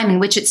this time in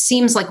which it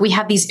seems like we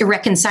have these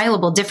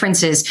irreconcilable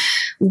differences,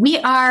 we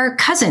are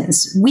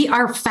cousins, we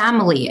are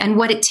family. And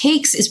what it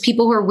takes is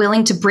people who are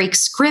willing to break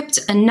script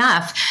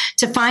enough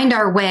to find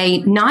our way,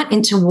 not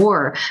into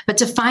war, but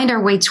to find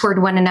our way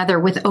toward one another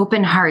with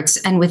open hearts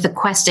and with a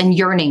quest and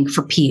yearning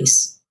for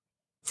peace.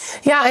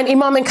 Yeah, and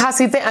Imam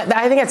Enchassi,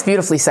 I think that's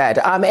beautifully said.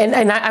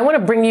 And I want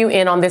to bring you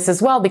in on this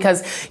as well,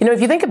 because, you know, if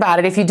you think about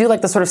it, if you do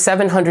like the sort of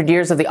 700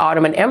 years of the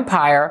Ottoman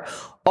Empire,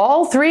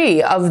 all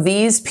three of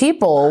these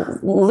people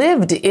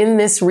lived in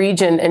this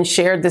region and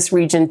shared this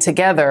region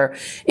together.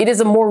 It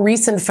is a more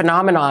recent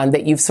phenomenon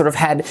that you've sort of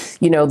had,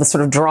 you know, the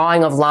sort of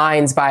drawing of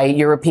lines by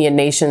European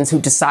nations who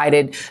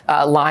decided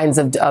lines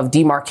of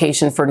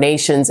demarcation for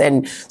nations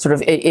and sort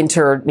of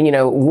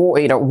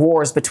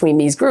wars between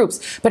these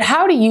groups. But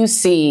how do you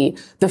see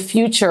the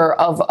future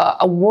of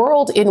a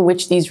world in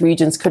which these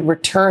regions could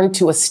return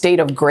to a state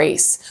of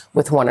grace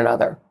with one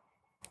another?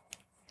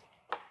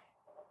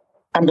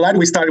 I'm glad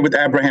we started with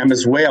Abraham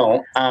as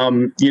well.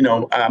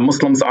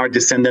 Muslims are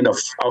descendant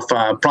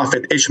of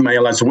Prophet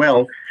Ishmael as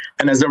well.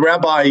 And as the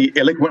rabbi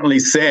eloquently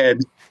said,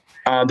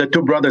 the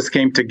two brothers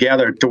came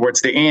together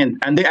towards the end,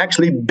 and they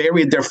actually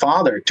buried their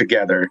father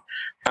together.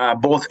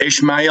 Both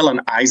Ishmael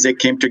and Isaac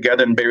came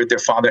together and buried their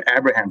father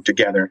Abraham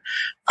together.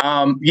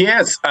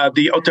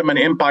 The Ottoman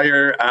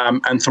Empire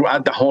and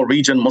throughout the whole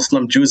region,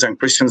 Muslim, Jews, and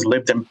Christians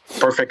lived in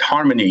perfect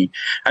harmony.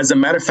 As a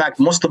matter of fact,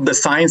 most of the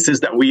sciences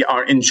that we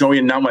are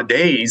enjoying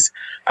nowadays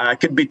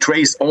could be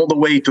traced all the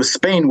way to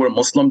Spain, where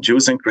Muslim,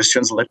 Jews, and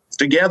Christians lived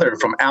together,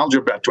 from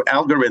algebra to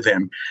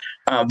algorithm.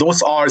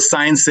 Those are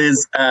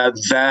sciences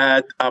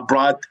that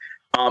brought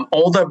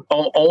all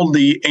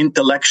the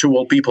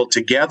intellectual people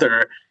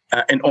together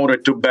in order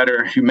to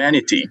better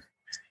humanity.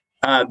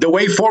 The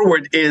way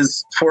forward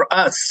is for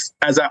us,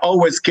 as I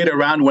always kid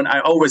around when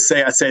I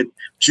said,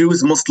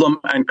 Jews, Muslim,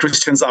 and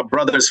Christians are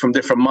brothers from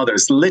different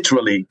mothers,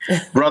 literally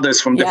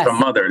brothers from different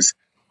mothers.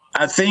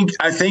 I think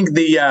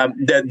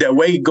the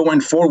way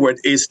going forward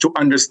is to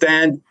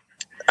understand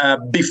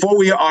before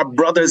we are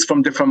brothers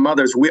from different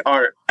mothers, we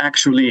are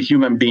actually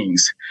human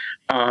beings.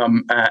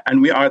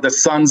 And we are the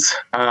sons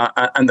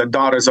and the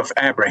daughters of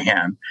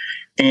Abraham.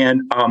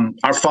 And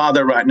our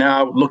father right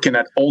now, looking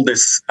at all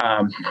this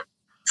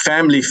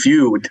family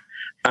feud,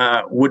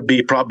 would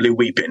be probably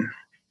weeping.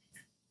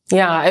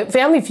 Yeah,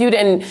 family feud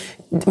and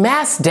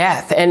mass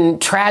death and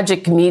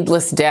tragic,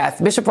 needless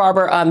death. Bishop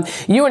Barber,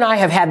 you and I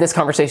have had this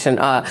conversation.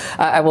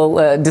 I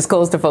will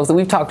disclose to folks that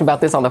we've talked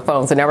about this on the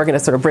phone. So now we're going to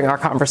sort of bring our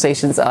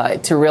conversations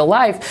to real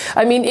life.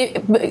 I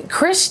mean,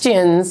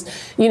 Christians,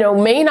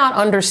 may not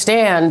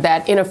understand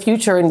that in a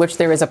future in which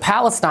there is a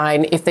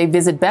Palestine, if they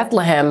visit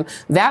Bethlehem,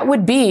 that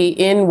would be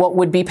in what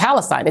would be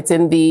Palestine. It's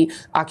in the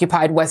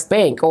occupied West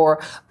Bank.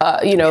 Or,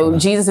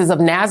 Jesus is of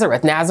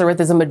Nazareth.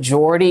 Nazareth is a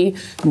majority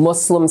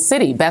Muslim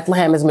city.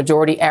 Bethlehem is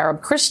majority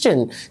Arab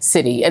Christian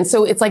city. And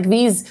so it's like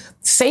these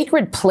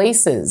sacred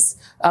places,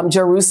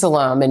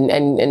 Jerusalem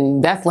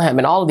and Bethlehem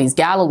and all of these,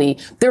 Galilee,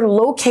 they're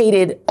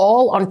located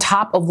all on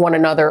top of one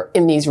another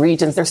in these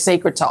regions. They're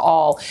sacred to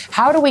all.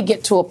 How do we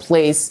get to a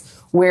place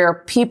where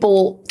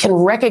people can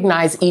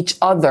recognize each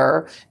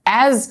other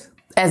as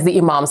the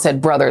Imam said,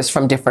 brothers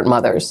from different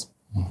mothers?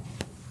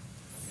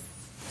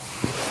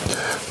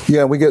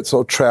 Yeah, we get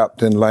so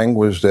trapped in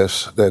language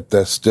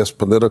that's just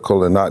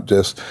political and not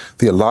just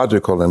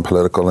theological and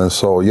political. And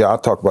so, I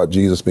talk about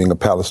Jesus being a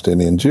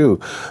Palestinian Jew,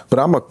 but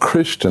I'm a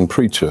Christian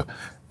preacher.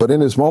 But in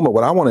this moment,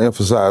 what I want to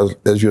emphasize,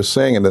 as you're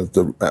saying, and as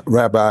the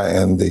rabbi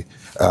and the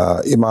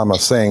imam are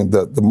saying,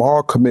 the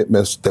moral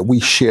commitments that we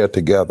share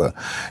together.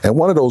 And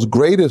one of those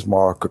greatest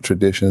moral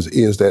traditions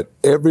is that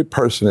every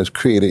person is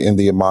created in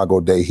the imago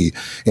Dei,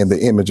 in the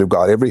image of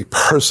God. Every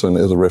person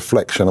is a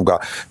reflection of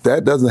God.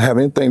 That doesn't have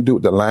anything to do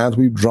with the lines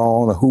we've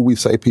drawn or who we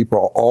say people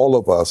are, all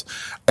of us.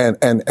 And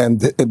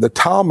the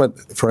Talmud,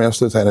 for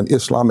instance, and an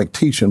Islamic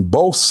teaching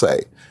both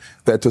say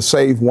that to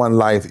save one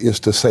life is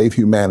to save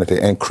humanity.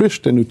 And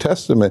Christian New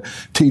Testament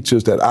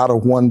teaches that out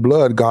of one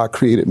blood, God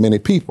created many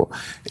people.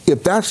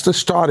 If that's the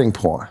starting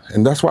point,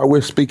 and that's why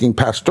we're speaking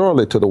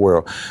pastorally to the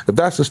world, if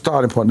that's the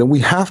starting point, then we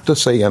have to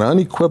say an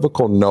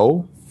unequivocal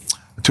no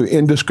to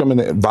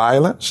indiscriminate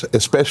violence,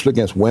 especially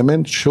against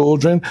women,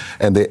 children,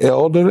 and the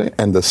elderly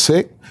and the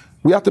sick.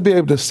 We have to be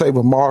able to say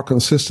with moral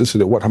consistency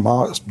that what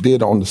Hamas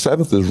did on the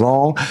 7th is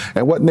wrong,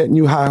 and what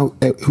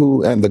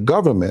Netanyahu and the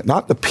government,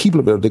 not the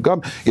people, but the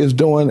government, is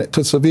doing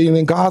to civilians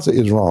in Gaza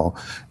is wrong.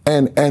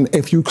 And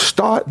if you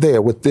start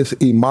there with this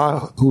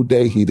imago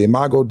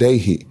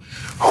Dei,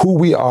 who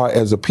we are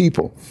as a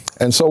people.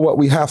 And so what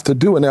we have to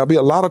do, and there'll be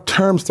a lot of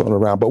terms thrown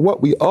around, but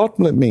what we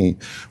ultimately mean,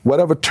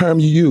 whatever term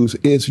you use,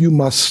 is you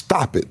must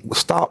stop it.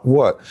 Stop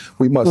what?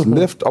 We must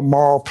lift a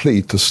moral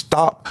plea to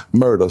stop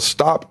murder,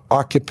 stop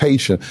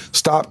occupation,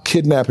 stop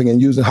kidnapping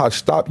and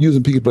stop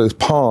using people as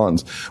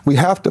pawns. We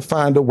have to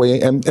find a way,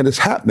 and it's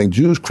happening,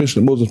 Jews,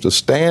 Christians, Muslims, to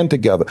stand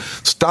together.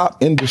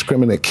 Stop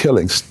indiscriminate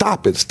killing.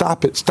 Stop it,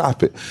 stop it,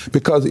 stop it.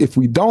 Because if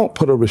we don't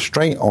put a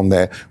restraint on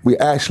that, we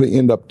actually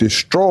end up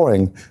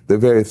destroying the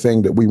very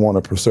thing that we want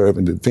to preserve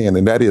and defend.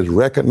 And that is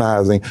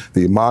recognizing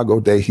the imago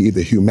Dei,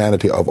 the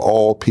humanity of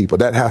all people.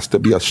 That has to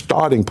be a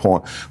starting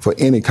point for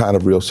any kind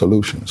of real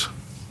solutions.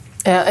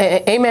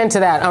 Amen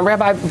to that.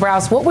 Rabbi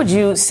Brous, what would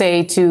you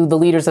say to the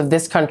leaders of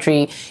this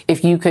country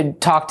if you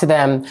could talk to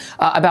them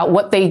about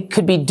what they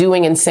could be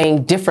doing and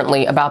saying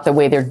differently about the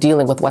way they're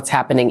dealing with what's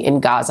happening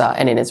in Gaza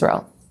and in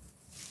Israel?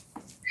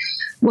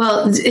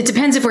 Well, it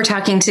depends if we're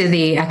talking to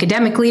the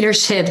academic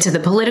leadership, to the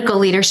political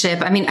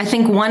leadership. I mean, I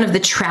think one of the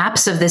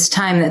traps of this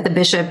time that the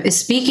bishop is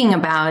speaking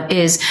about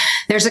is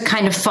there's a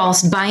kind of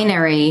false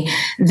binary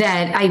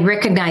that I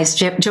recognize,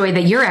 Joy,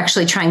 that you're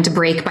actually trying to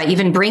break by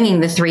even bringing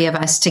the three of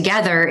us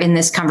together in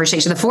this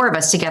conversation, the four of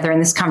us together in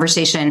this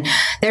conversation.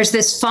 There's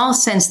this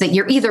false sense that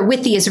you're either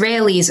with the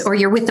Israelis or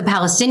you're with the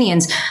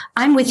Palestinians.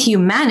 I'm with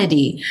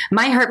humanity.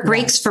 My heart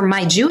breaks for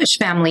my Jewish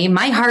family.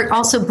 My heart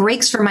also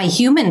breaks for my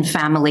human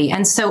family.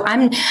 And so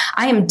I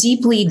am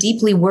deeply,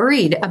 deeply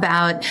worried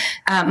about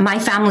my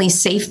family's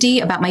safety,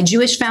 about my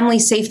Jewish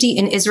family's safety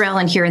in Israel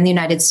and here in the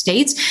United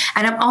States.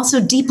 And I'm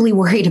also deeply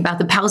worried about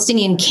the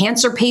Palestinian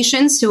cancer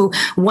patients who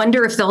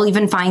wonder if they'll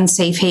even find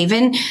safe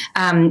haven,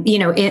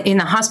 in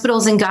the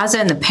hospitals in Gaza,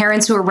 and the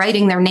parents who are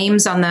writing their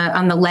names on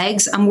the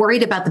legs. I'm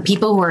worried about the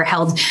people who are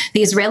held,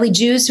 the Israeli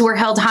Jews who are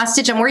held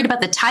hostage. I'm worried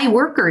about the Thai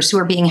workers who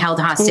are being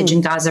held hostage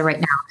in Gaza right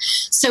now.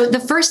 So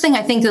the first thing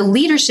I think the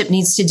leadership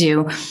needs to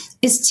do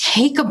is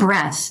take a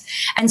breath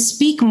and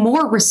speak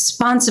more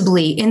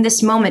responsibly in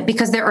this moment,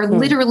 because there are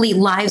literally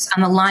lives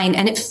on the line.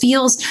 And it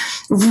feels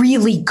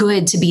really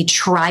good to be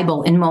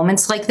tribal in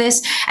moments like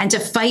this and to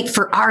fight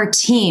for our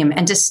team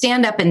and to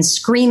stand up and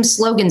scream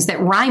slogans that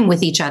rhyme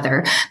with each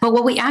other. But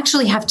what we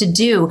actually have to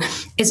do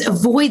is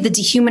avoid the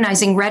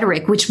dehumanizing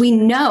rhetoric, which we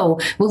know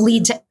will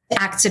lead to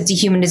acts of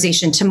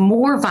dehumanization, to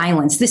more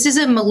violence. This is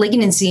a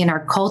malignancy in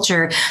our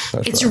culture.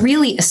 It's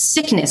really a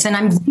sickness, and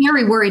I'm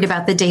very worried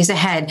about the days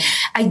ahead.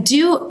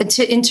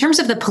 In terms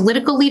of the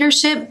political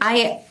leadership,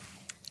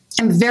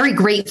 I'm very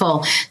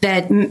grateful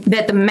that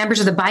the members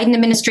of the Biden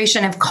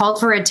administration have called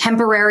for a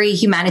temporary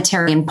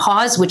humanitarian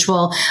pause, which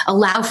will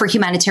allow for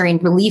humanitarian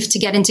relief to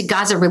get into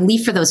Gaza,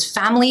 relief for those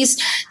families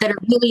that are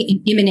really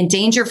in imminent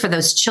danger, for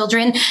those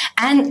children,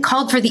 and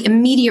called for the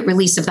immediate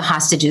release of the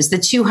hostages, the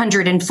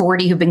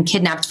 240 who've been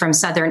kidnapped from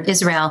southern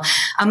Israel,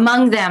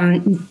 among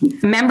them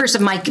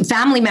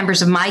family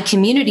members of my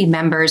community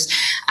members,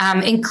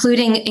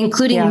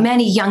 including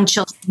many young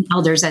children and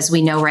elders, as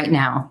we know right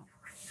now.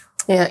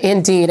 Yeah,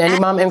 indeed. And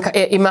Imam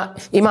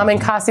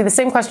Enchassi, the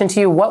same question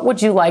to you. What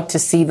would you like to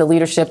see the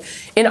leadership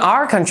in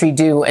our country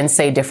do and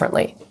say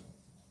differently?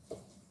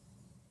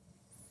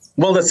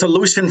 Well, the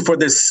solution for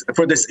this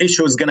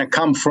issue is going to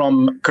come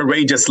from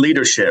courageous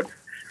leadership.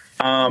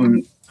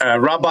 Rabbi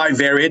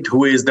Vered,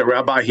 who is the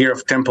rabbi here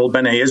of Temple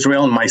B'nai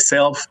Israel, and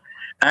myself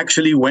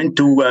actually went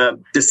to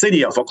the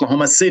city of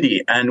Oklahoma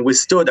City, and we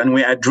stood and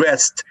we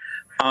addressed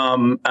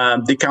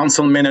the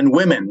councilmen and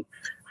women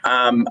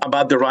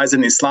about the rise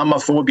in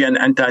Islamophobia and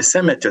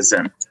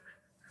anti-Semitism.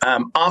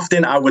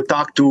 Often I would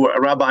talk to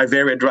Rabbi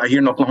Vered right here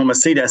in Oklahoma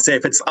City. I say,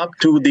 if it's up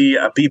to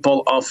the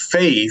people of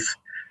faith,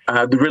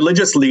 the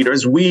religious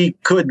leaders, we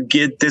could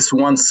get this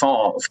one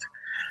solved.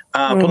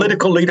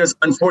 Political leaders,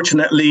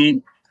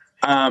 unfortunately,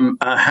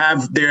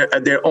 have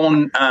their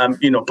own,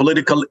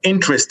 political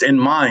interest in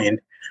mind.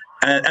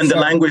 And the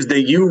language they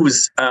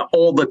use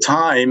all the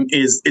time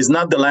is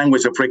not the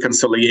language of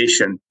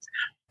reconciliation.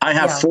 I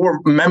have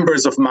 4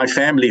 members of my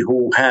family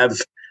who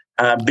have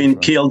been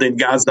killed in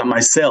Gaza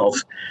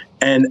myself,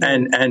 and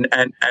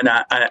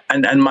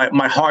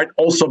my heart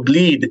also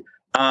bleed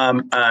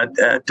to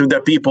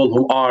the people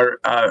who are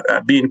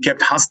being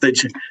kept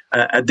hostage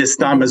at this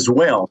time as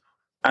well.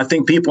 I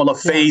think people of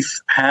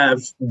faith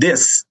have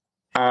this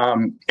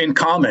in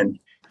common.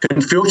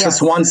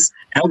 Confucius once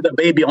held a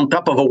baby on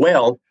top of a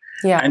well.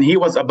 And he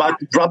was about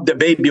to drop the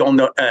baby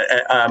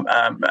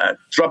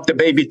drop the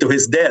baby to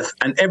his death,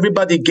 and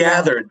everybody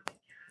gathered.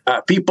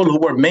 People who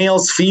were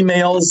males,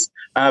 females,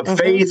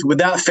 faith,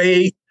 without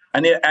faith,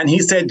 and he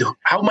said,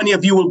 "How many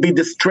of you will be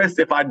distressed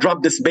if I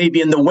drop this baby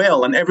in the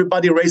well?" And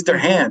everybody raised their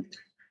hand.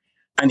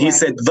 And he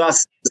said,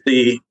 "Thus is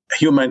the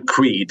human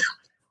creed.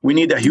 We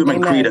need a human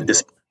creed at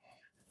this point."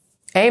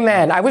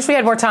 Amen. I wish we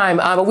had more time.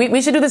 But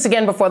we should do this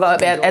again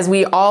as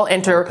we all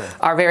enter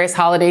our various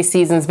holiday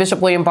seasons.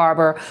 Bishop William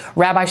Barber,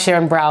 Rabbi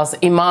Sharon Brous,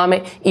 Imam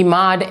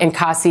Imad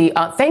Enchassi,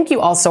 thank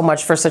you all so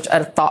much for such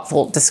a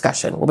thoughtful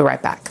discussion. We'll be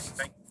right back.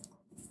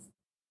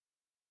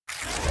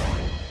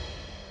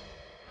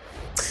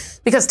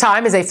 Because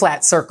time is a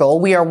flat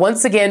circle, we are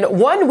once again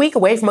 1 week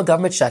away from a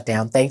government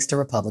shutdown, thanks to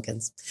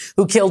Republicans,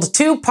 who killed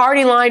 2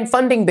 party line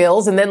funding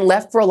bills and then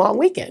left for a long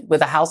weekend, with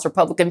a House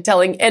Republican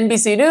telling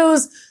NBC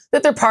News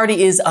that their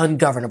party is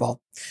ungovernable.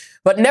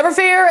 But never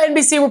fear,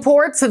 NBC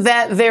reports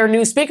that their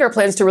new speaker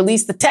plans to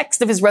release the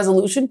text of his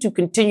resolution to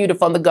continue to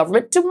fund the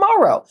government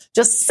tomorrow,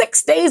 just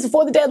 6 days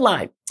before the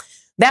deadline.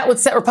 That would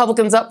set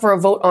Republicans up for a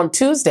vote on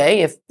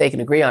Tuesday, if they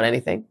can agree on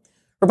anything.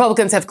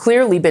 Republicans have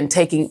clearly been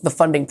taking the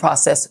funding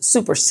process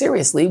super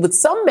seriously, with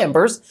some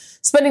members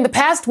spending the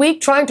past week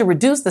trying to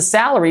reduce the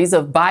salaries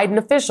of Biden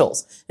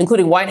officials,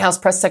 including White House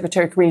Press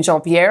Secretary Karine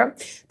Jean-Pierre,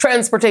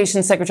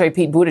 Transportation Secretary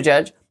Pete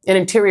Buttigieg, and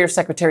Interior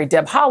Secretary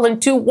Deb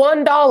Haaland to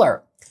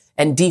 $1,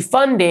 and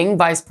defunding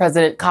Vice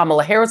President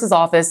Kamala Harris's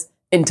office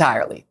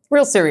entirely.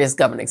 Real serious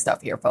governing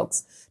stuff here,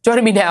 folks.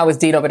 Joining me now is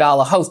Dean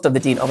Obeidallah, host of the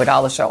Dean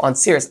Obeidallah Show on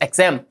Sirius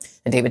XM,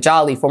 and David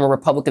Jolly, former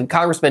Republican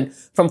congressman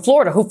from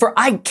Florida, who,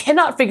 I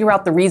cannot figure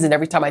out the reason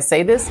every time I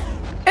say this,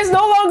 is no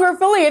longer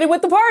affiliated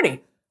with the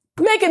party.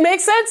 Make it make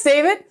sense,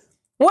 David.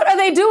 What are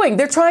they doing?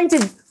 They're trying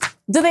to,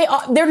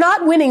 they're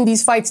not winning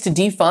these fights to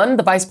defund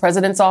the vice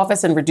president's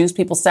office and reduce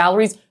people's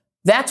salaries.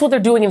 That's what they're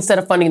doing instead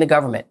of funding the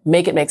government.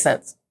 Make it make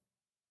sense.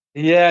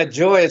 Yeah,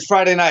 Joy, it's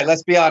Friday night.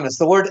 Let's be honest.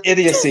 The word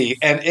idiocy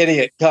and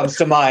idiot comes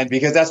to mind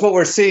because that's what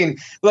we're seeing.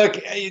 Look,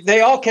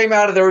 they all came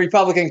out of the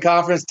Republican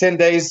conference 10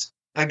 days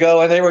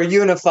ago and they were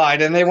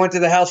unified and they went to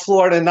the House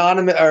floor an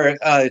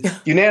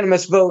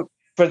unanimous vote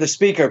for the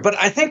speaker. But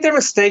I think they're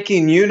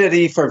mistaking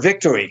unity for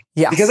victory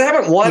because they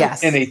haven't won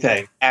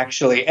anything,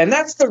 actually. And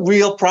that's the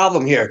real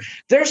problem here.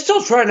 They're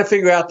still trying to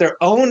figure out their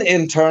own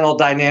internal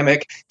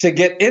dynamic to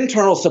get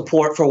internal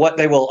support for what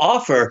they will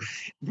offer.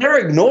 They're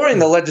ignoring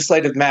the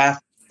legislative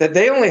math that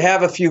they only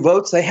have a few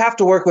votes. They have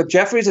to work with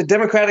Jeffries, a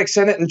Democratic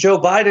Senate, and Joe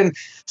Biden.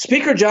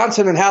 Speaker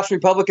Johnson and House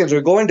Republicans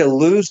are going to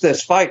lose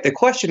this fight. The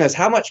question is,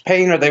 how much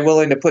pain are they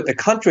willing to put the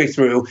country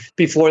through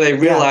before they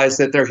realize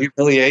that their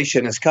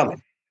humiliation is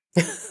coming?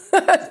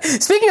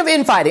 Speaking of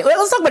infighting,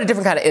 let's talk about a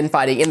different kind of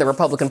infighting in the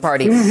Republican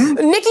Party.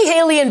 Nikki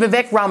Haley and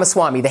Vivek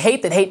Ramaswamy, the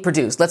hate that hate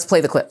produced. Let's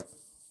play the clip.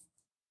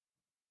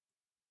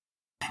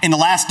 In the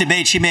last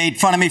debate, she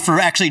made fun of me for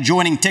actually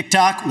joining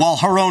TikTok while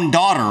her own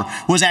daughter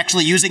was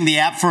actually using the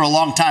app for a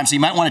long time. So you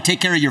might want to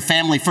take care of your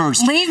family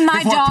first. Leave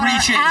my daughter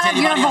out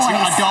of your voice.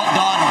 Your adult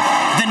daughter.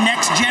 The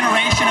next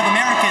generation of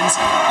Americans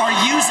are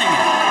using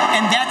it.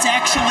 And that's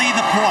actually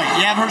the point.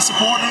 You have her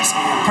supporters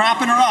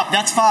propping her up.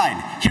 That's fine.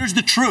 Here's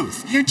the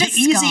truth. You're just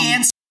the easy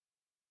answer.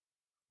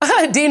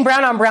 Dean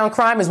Brown on Brown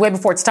Crime is way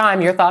before its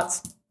time. Your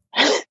thoughts?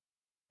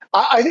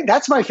 I think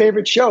that's my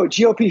favorite show,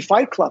 GOP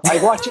Fight Club. I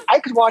watch it.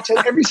 I could watch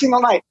it every single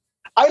night.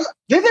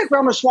 Vivek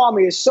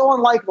Ramaswamy is so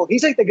unlikable.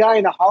 He's like the guy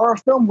in a horror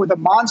film where the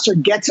monster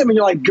gets him and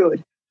you're like,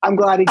 good. I'm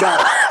glad he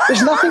got it.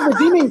 There's nothing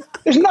redeeming.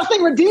 There's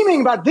nothing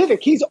redeeming about Vivek.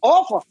 He's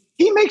awful.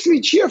 He makes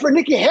me cheer for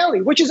Nikki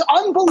Haley, which is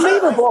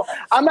unbelievable.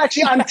 I'm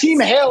actually on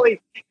Team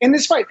Haley in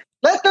this fight.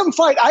 Let them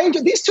fight. I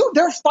enjoy these two.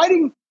 They're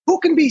fighting who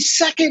can be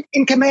second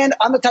in command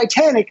on the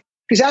Titanic,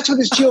 because that's where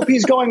this GOP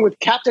is going with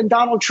Captain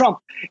Donald Trump.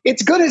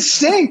 It's going to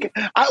sink.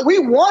 We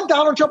want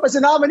Donald Trump as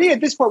a nominee at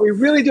this point. We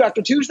really do.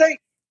 After Tuesday,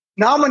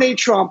 nominate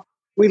Trump.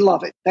 We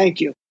love it. Thank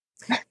you.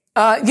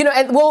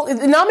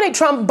 Nominate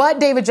Trump, but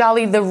David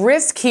Jolly, the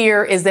risk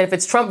here is that if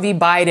it's Trump v.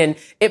 Biden,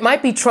 it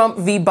might be Trump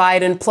v.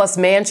 Biden plus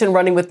Manchin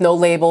running with no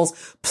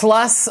labels,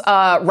 plus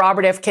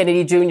Robert F.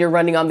 Kennedy Jr.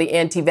 running on the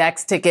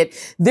anti-vax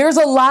ticket. There's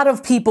a lot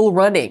of people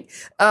running.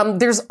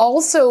 There's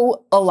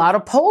also a lot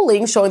of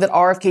polling showing that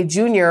RFK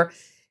Jr.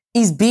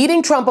 He's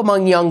beating Trump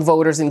among young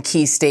voters in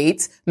key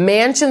states.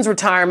 Manchin's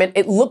retirement,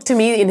 it looked to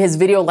me in his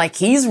video like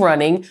he's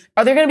running.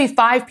 Are there going to be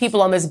 5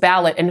 people on this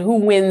ballot, and who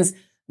wins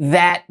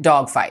that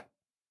dogfight?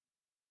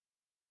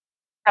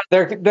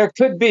 There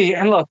could be.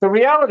 And look, the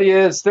reality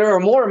is there are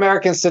more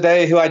Americans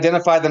today who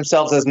identify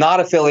themselves as not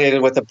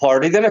affiliated with the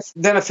party than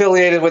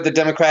affiliated with the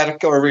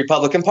Democratic or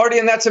Republican Party.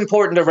 And that's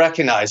important to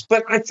recognize.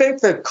 But I think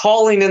the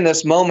calling in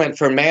this moment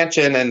for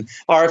Manchin and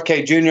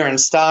RFK Jr.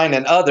 and Stein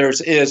and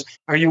others is,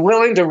 are you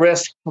willing to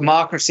risk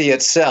democracy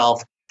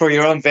itself for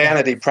your own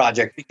vanity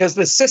project? Because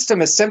the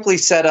system is simply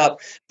set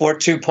up for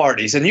 2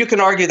 parties. And you can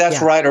argue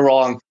that's right or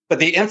wrong, but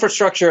the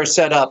infrastructure is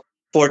set up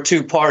for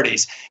 2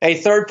 parties. A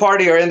third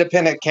party or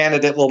independent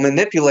candidate will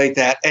manipulate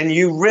that, and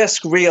you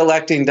risk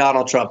re-electing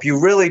Donald Trump. You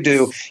really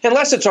do,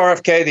 unless it's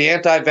RFK, the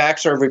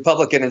anti-vaxxer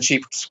Republican in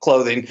sheep's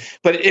clothing.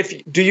 But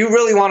do you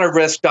really want to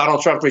risk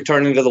Donald Trump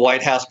returning to the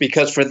White House?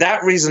 Because for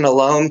that reason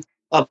alone,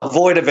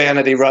 avoid a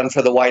vanity run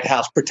for the White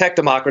House, protect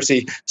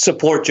democracy,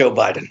 support Joe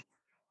Biden.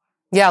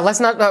 Yeah, let's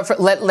not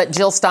let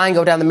Jill Stein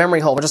go down the memory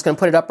hole. We're just going to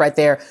put it up right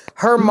there.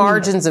 Her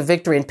margins of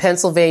victory in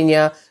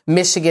Pennsylvania,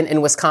 Michigan,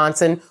 and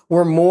Wisconsin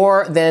were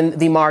more than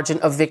the margin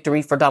of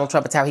victory for Donald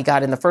Trump. It's how he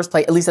got in the first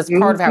place. At least that's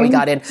part of how he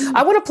got in.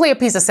 I want to play a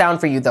piece of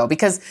sound for you, though,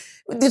 because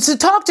to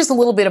talk just a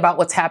little bit about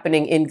what's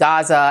happening in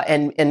Gaza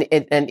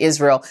and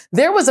Israel,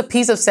 there was a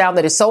piece of sound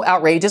that is so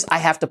outrageous, I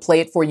have to play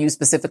it for you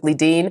specifically,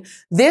 Dean.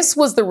 This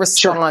was the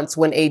response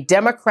when a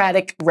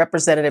Democratic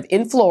representative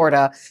in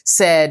Florida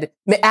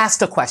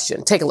asked a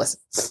question. Take a listen.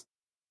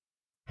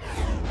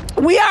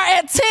 We are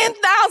at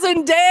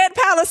 10,000 dead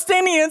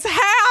Palestinians.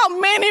 How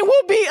many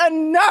will be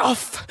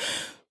enough?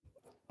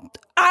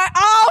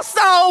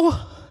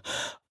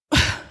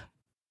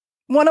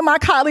 One of my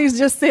colleagues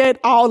just said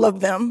all of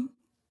them.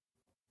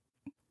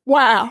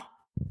 Wow.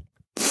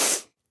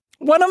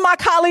 One of my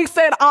colleagues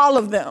said all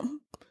of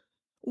them.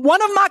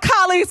 One of my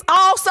colleagues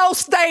also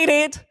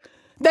stated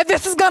that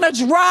this is going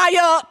to dry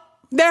up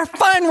their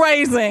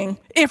fundraising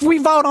if we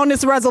vote on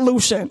this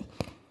resolution.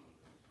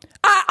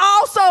 I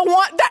also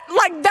want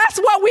that, that's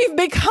what we've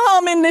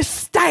become in this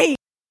state.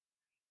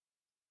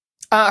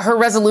 Her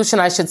resolution,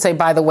 I should say,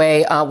 by the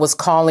way, was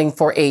calling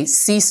for a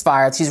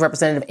ceasefire. She's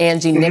Representative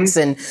Angie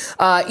Nixon.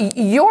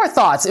 Your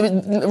thoughts?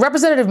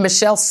 Representative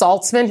Michelle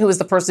Saltzman, who is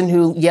the person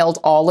who yelled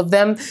all of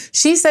them,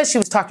 she says she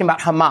was talking about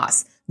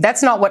Hamas.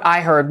 That's not what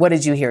I heard. What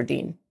did you hear,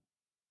 Dean?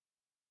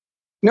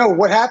 No,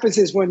 what happens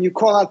is when you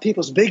call out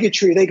people's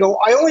bigotry, they go,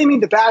 I only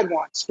mean the bad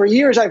ones. For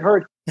years, I've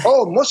heard,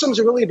 Muslims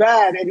are really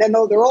bad. And then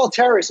they're all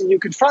terrorists. And you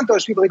confront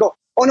those people. They go,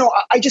 oh, no,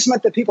 I just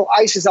meant the people,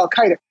 ISIS,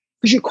 Al-Qaeda,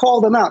 because you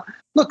call them out.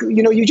 Look,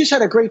 you just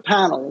had a great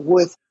panel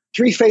with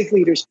 3 faith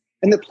leaders.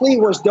 And the plea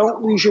was,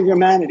 don't lose your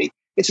humanity.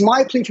 It's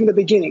my plea from the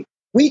beginning.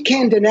 We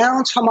can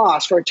denounce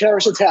Hamas for a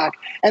terrorist attack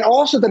and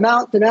also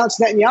denounce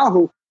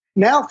Netanyahu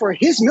now for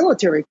his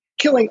military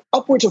killing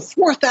upwards of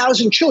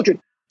 4,000 children.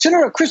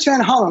 Senator Chris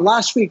Van Hollen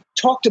last week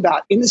talked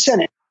about in the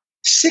Senate,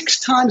 6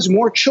 times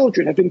more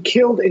children have been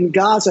killed in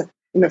Gaza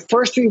in the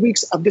first 3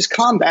 weeks of this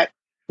combat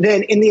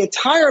than in the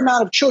entire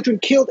amount of children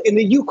killed in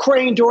the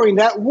Ukraine during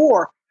that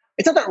war.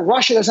 It's not that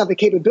Russia doesn't have the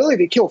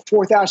capability to kill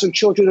 4,000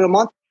 children in a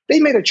month. They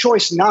made a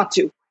choice not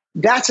to.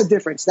 That's a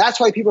difference. That's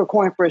why people are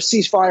calling for a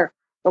ceasefire.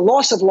 The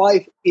loss of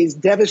life is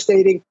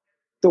devastating.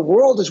 The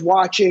world is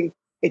watching.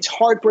 It's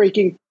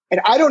heartbreaking. And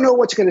I don't know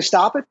what's going to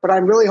stop it, but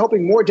I'm really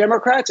hoping more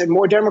Democrats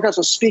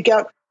will speak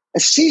out. A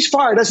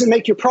ceasefire doesn't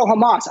make you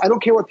pro-Hamas. I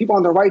don't care what people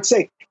on the right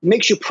say. It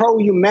makes you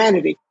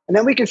pro-humanity. And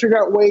then we can figure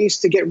out ways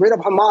to get rid of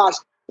Hamas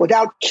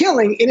without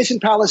killing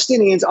innocent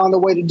Palestinians on the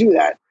way to do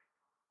that.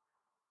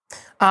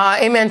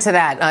 Amen to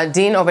that.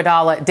 Dean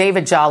Obeidallah,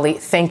 David Jolly,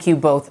 thank you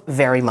both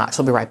very much.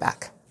 We'll be right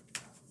back.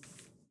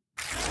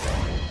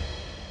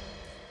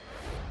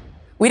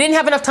 We didn't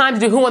have enough time to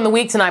do Who Won the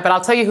Week tonight, but I'll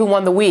tell you who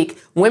won the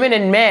week. Women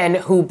and men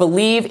who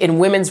believe in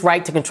women's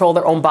right to control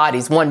their own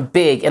bodies won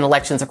big in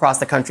elections across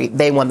the country.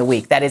 They won the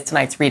week. That is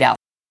tonight's ReidOut.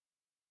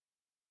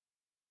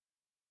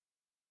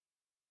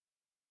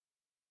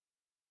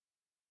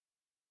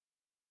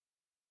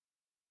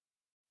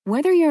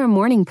 Whether you're a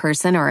morning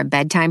person or a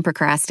bedtime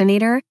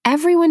procrastinator,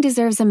 everyone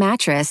deserves a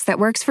mattress that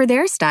works for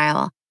their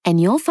style. And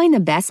you'll find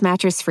the best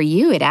mattress for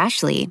you at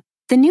Ashley.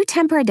 The new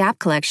Tempur-Adapt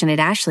collection at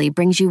Ashley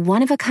brings you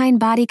one-of-a-kind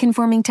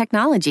body-conforming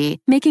technology,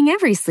 making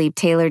every sleep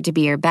tailored to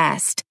be your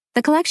best.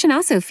 The collection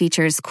also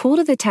features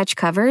cool-to-the-touch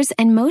covers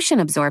and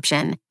motion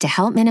absorption to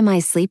help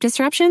minimize sleep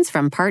disruptions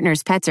from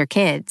partners, pets, or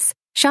kids.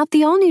 Shop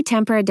the all-new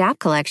Tempur-Adapt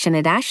collection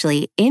at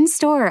Ashley,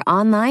 in-store or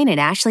online at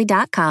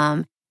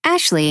ashley.com.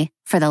 Ashley,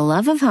 for the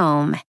love of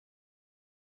home.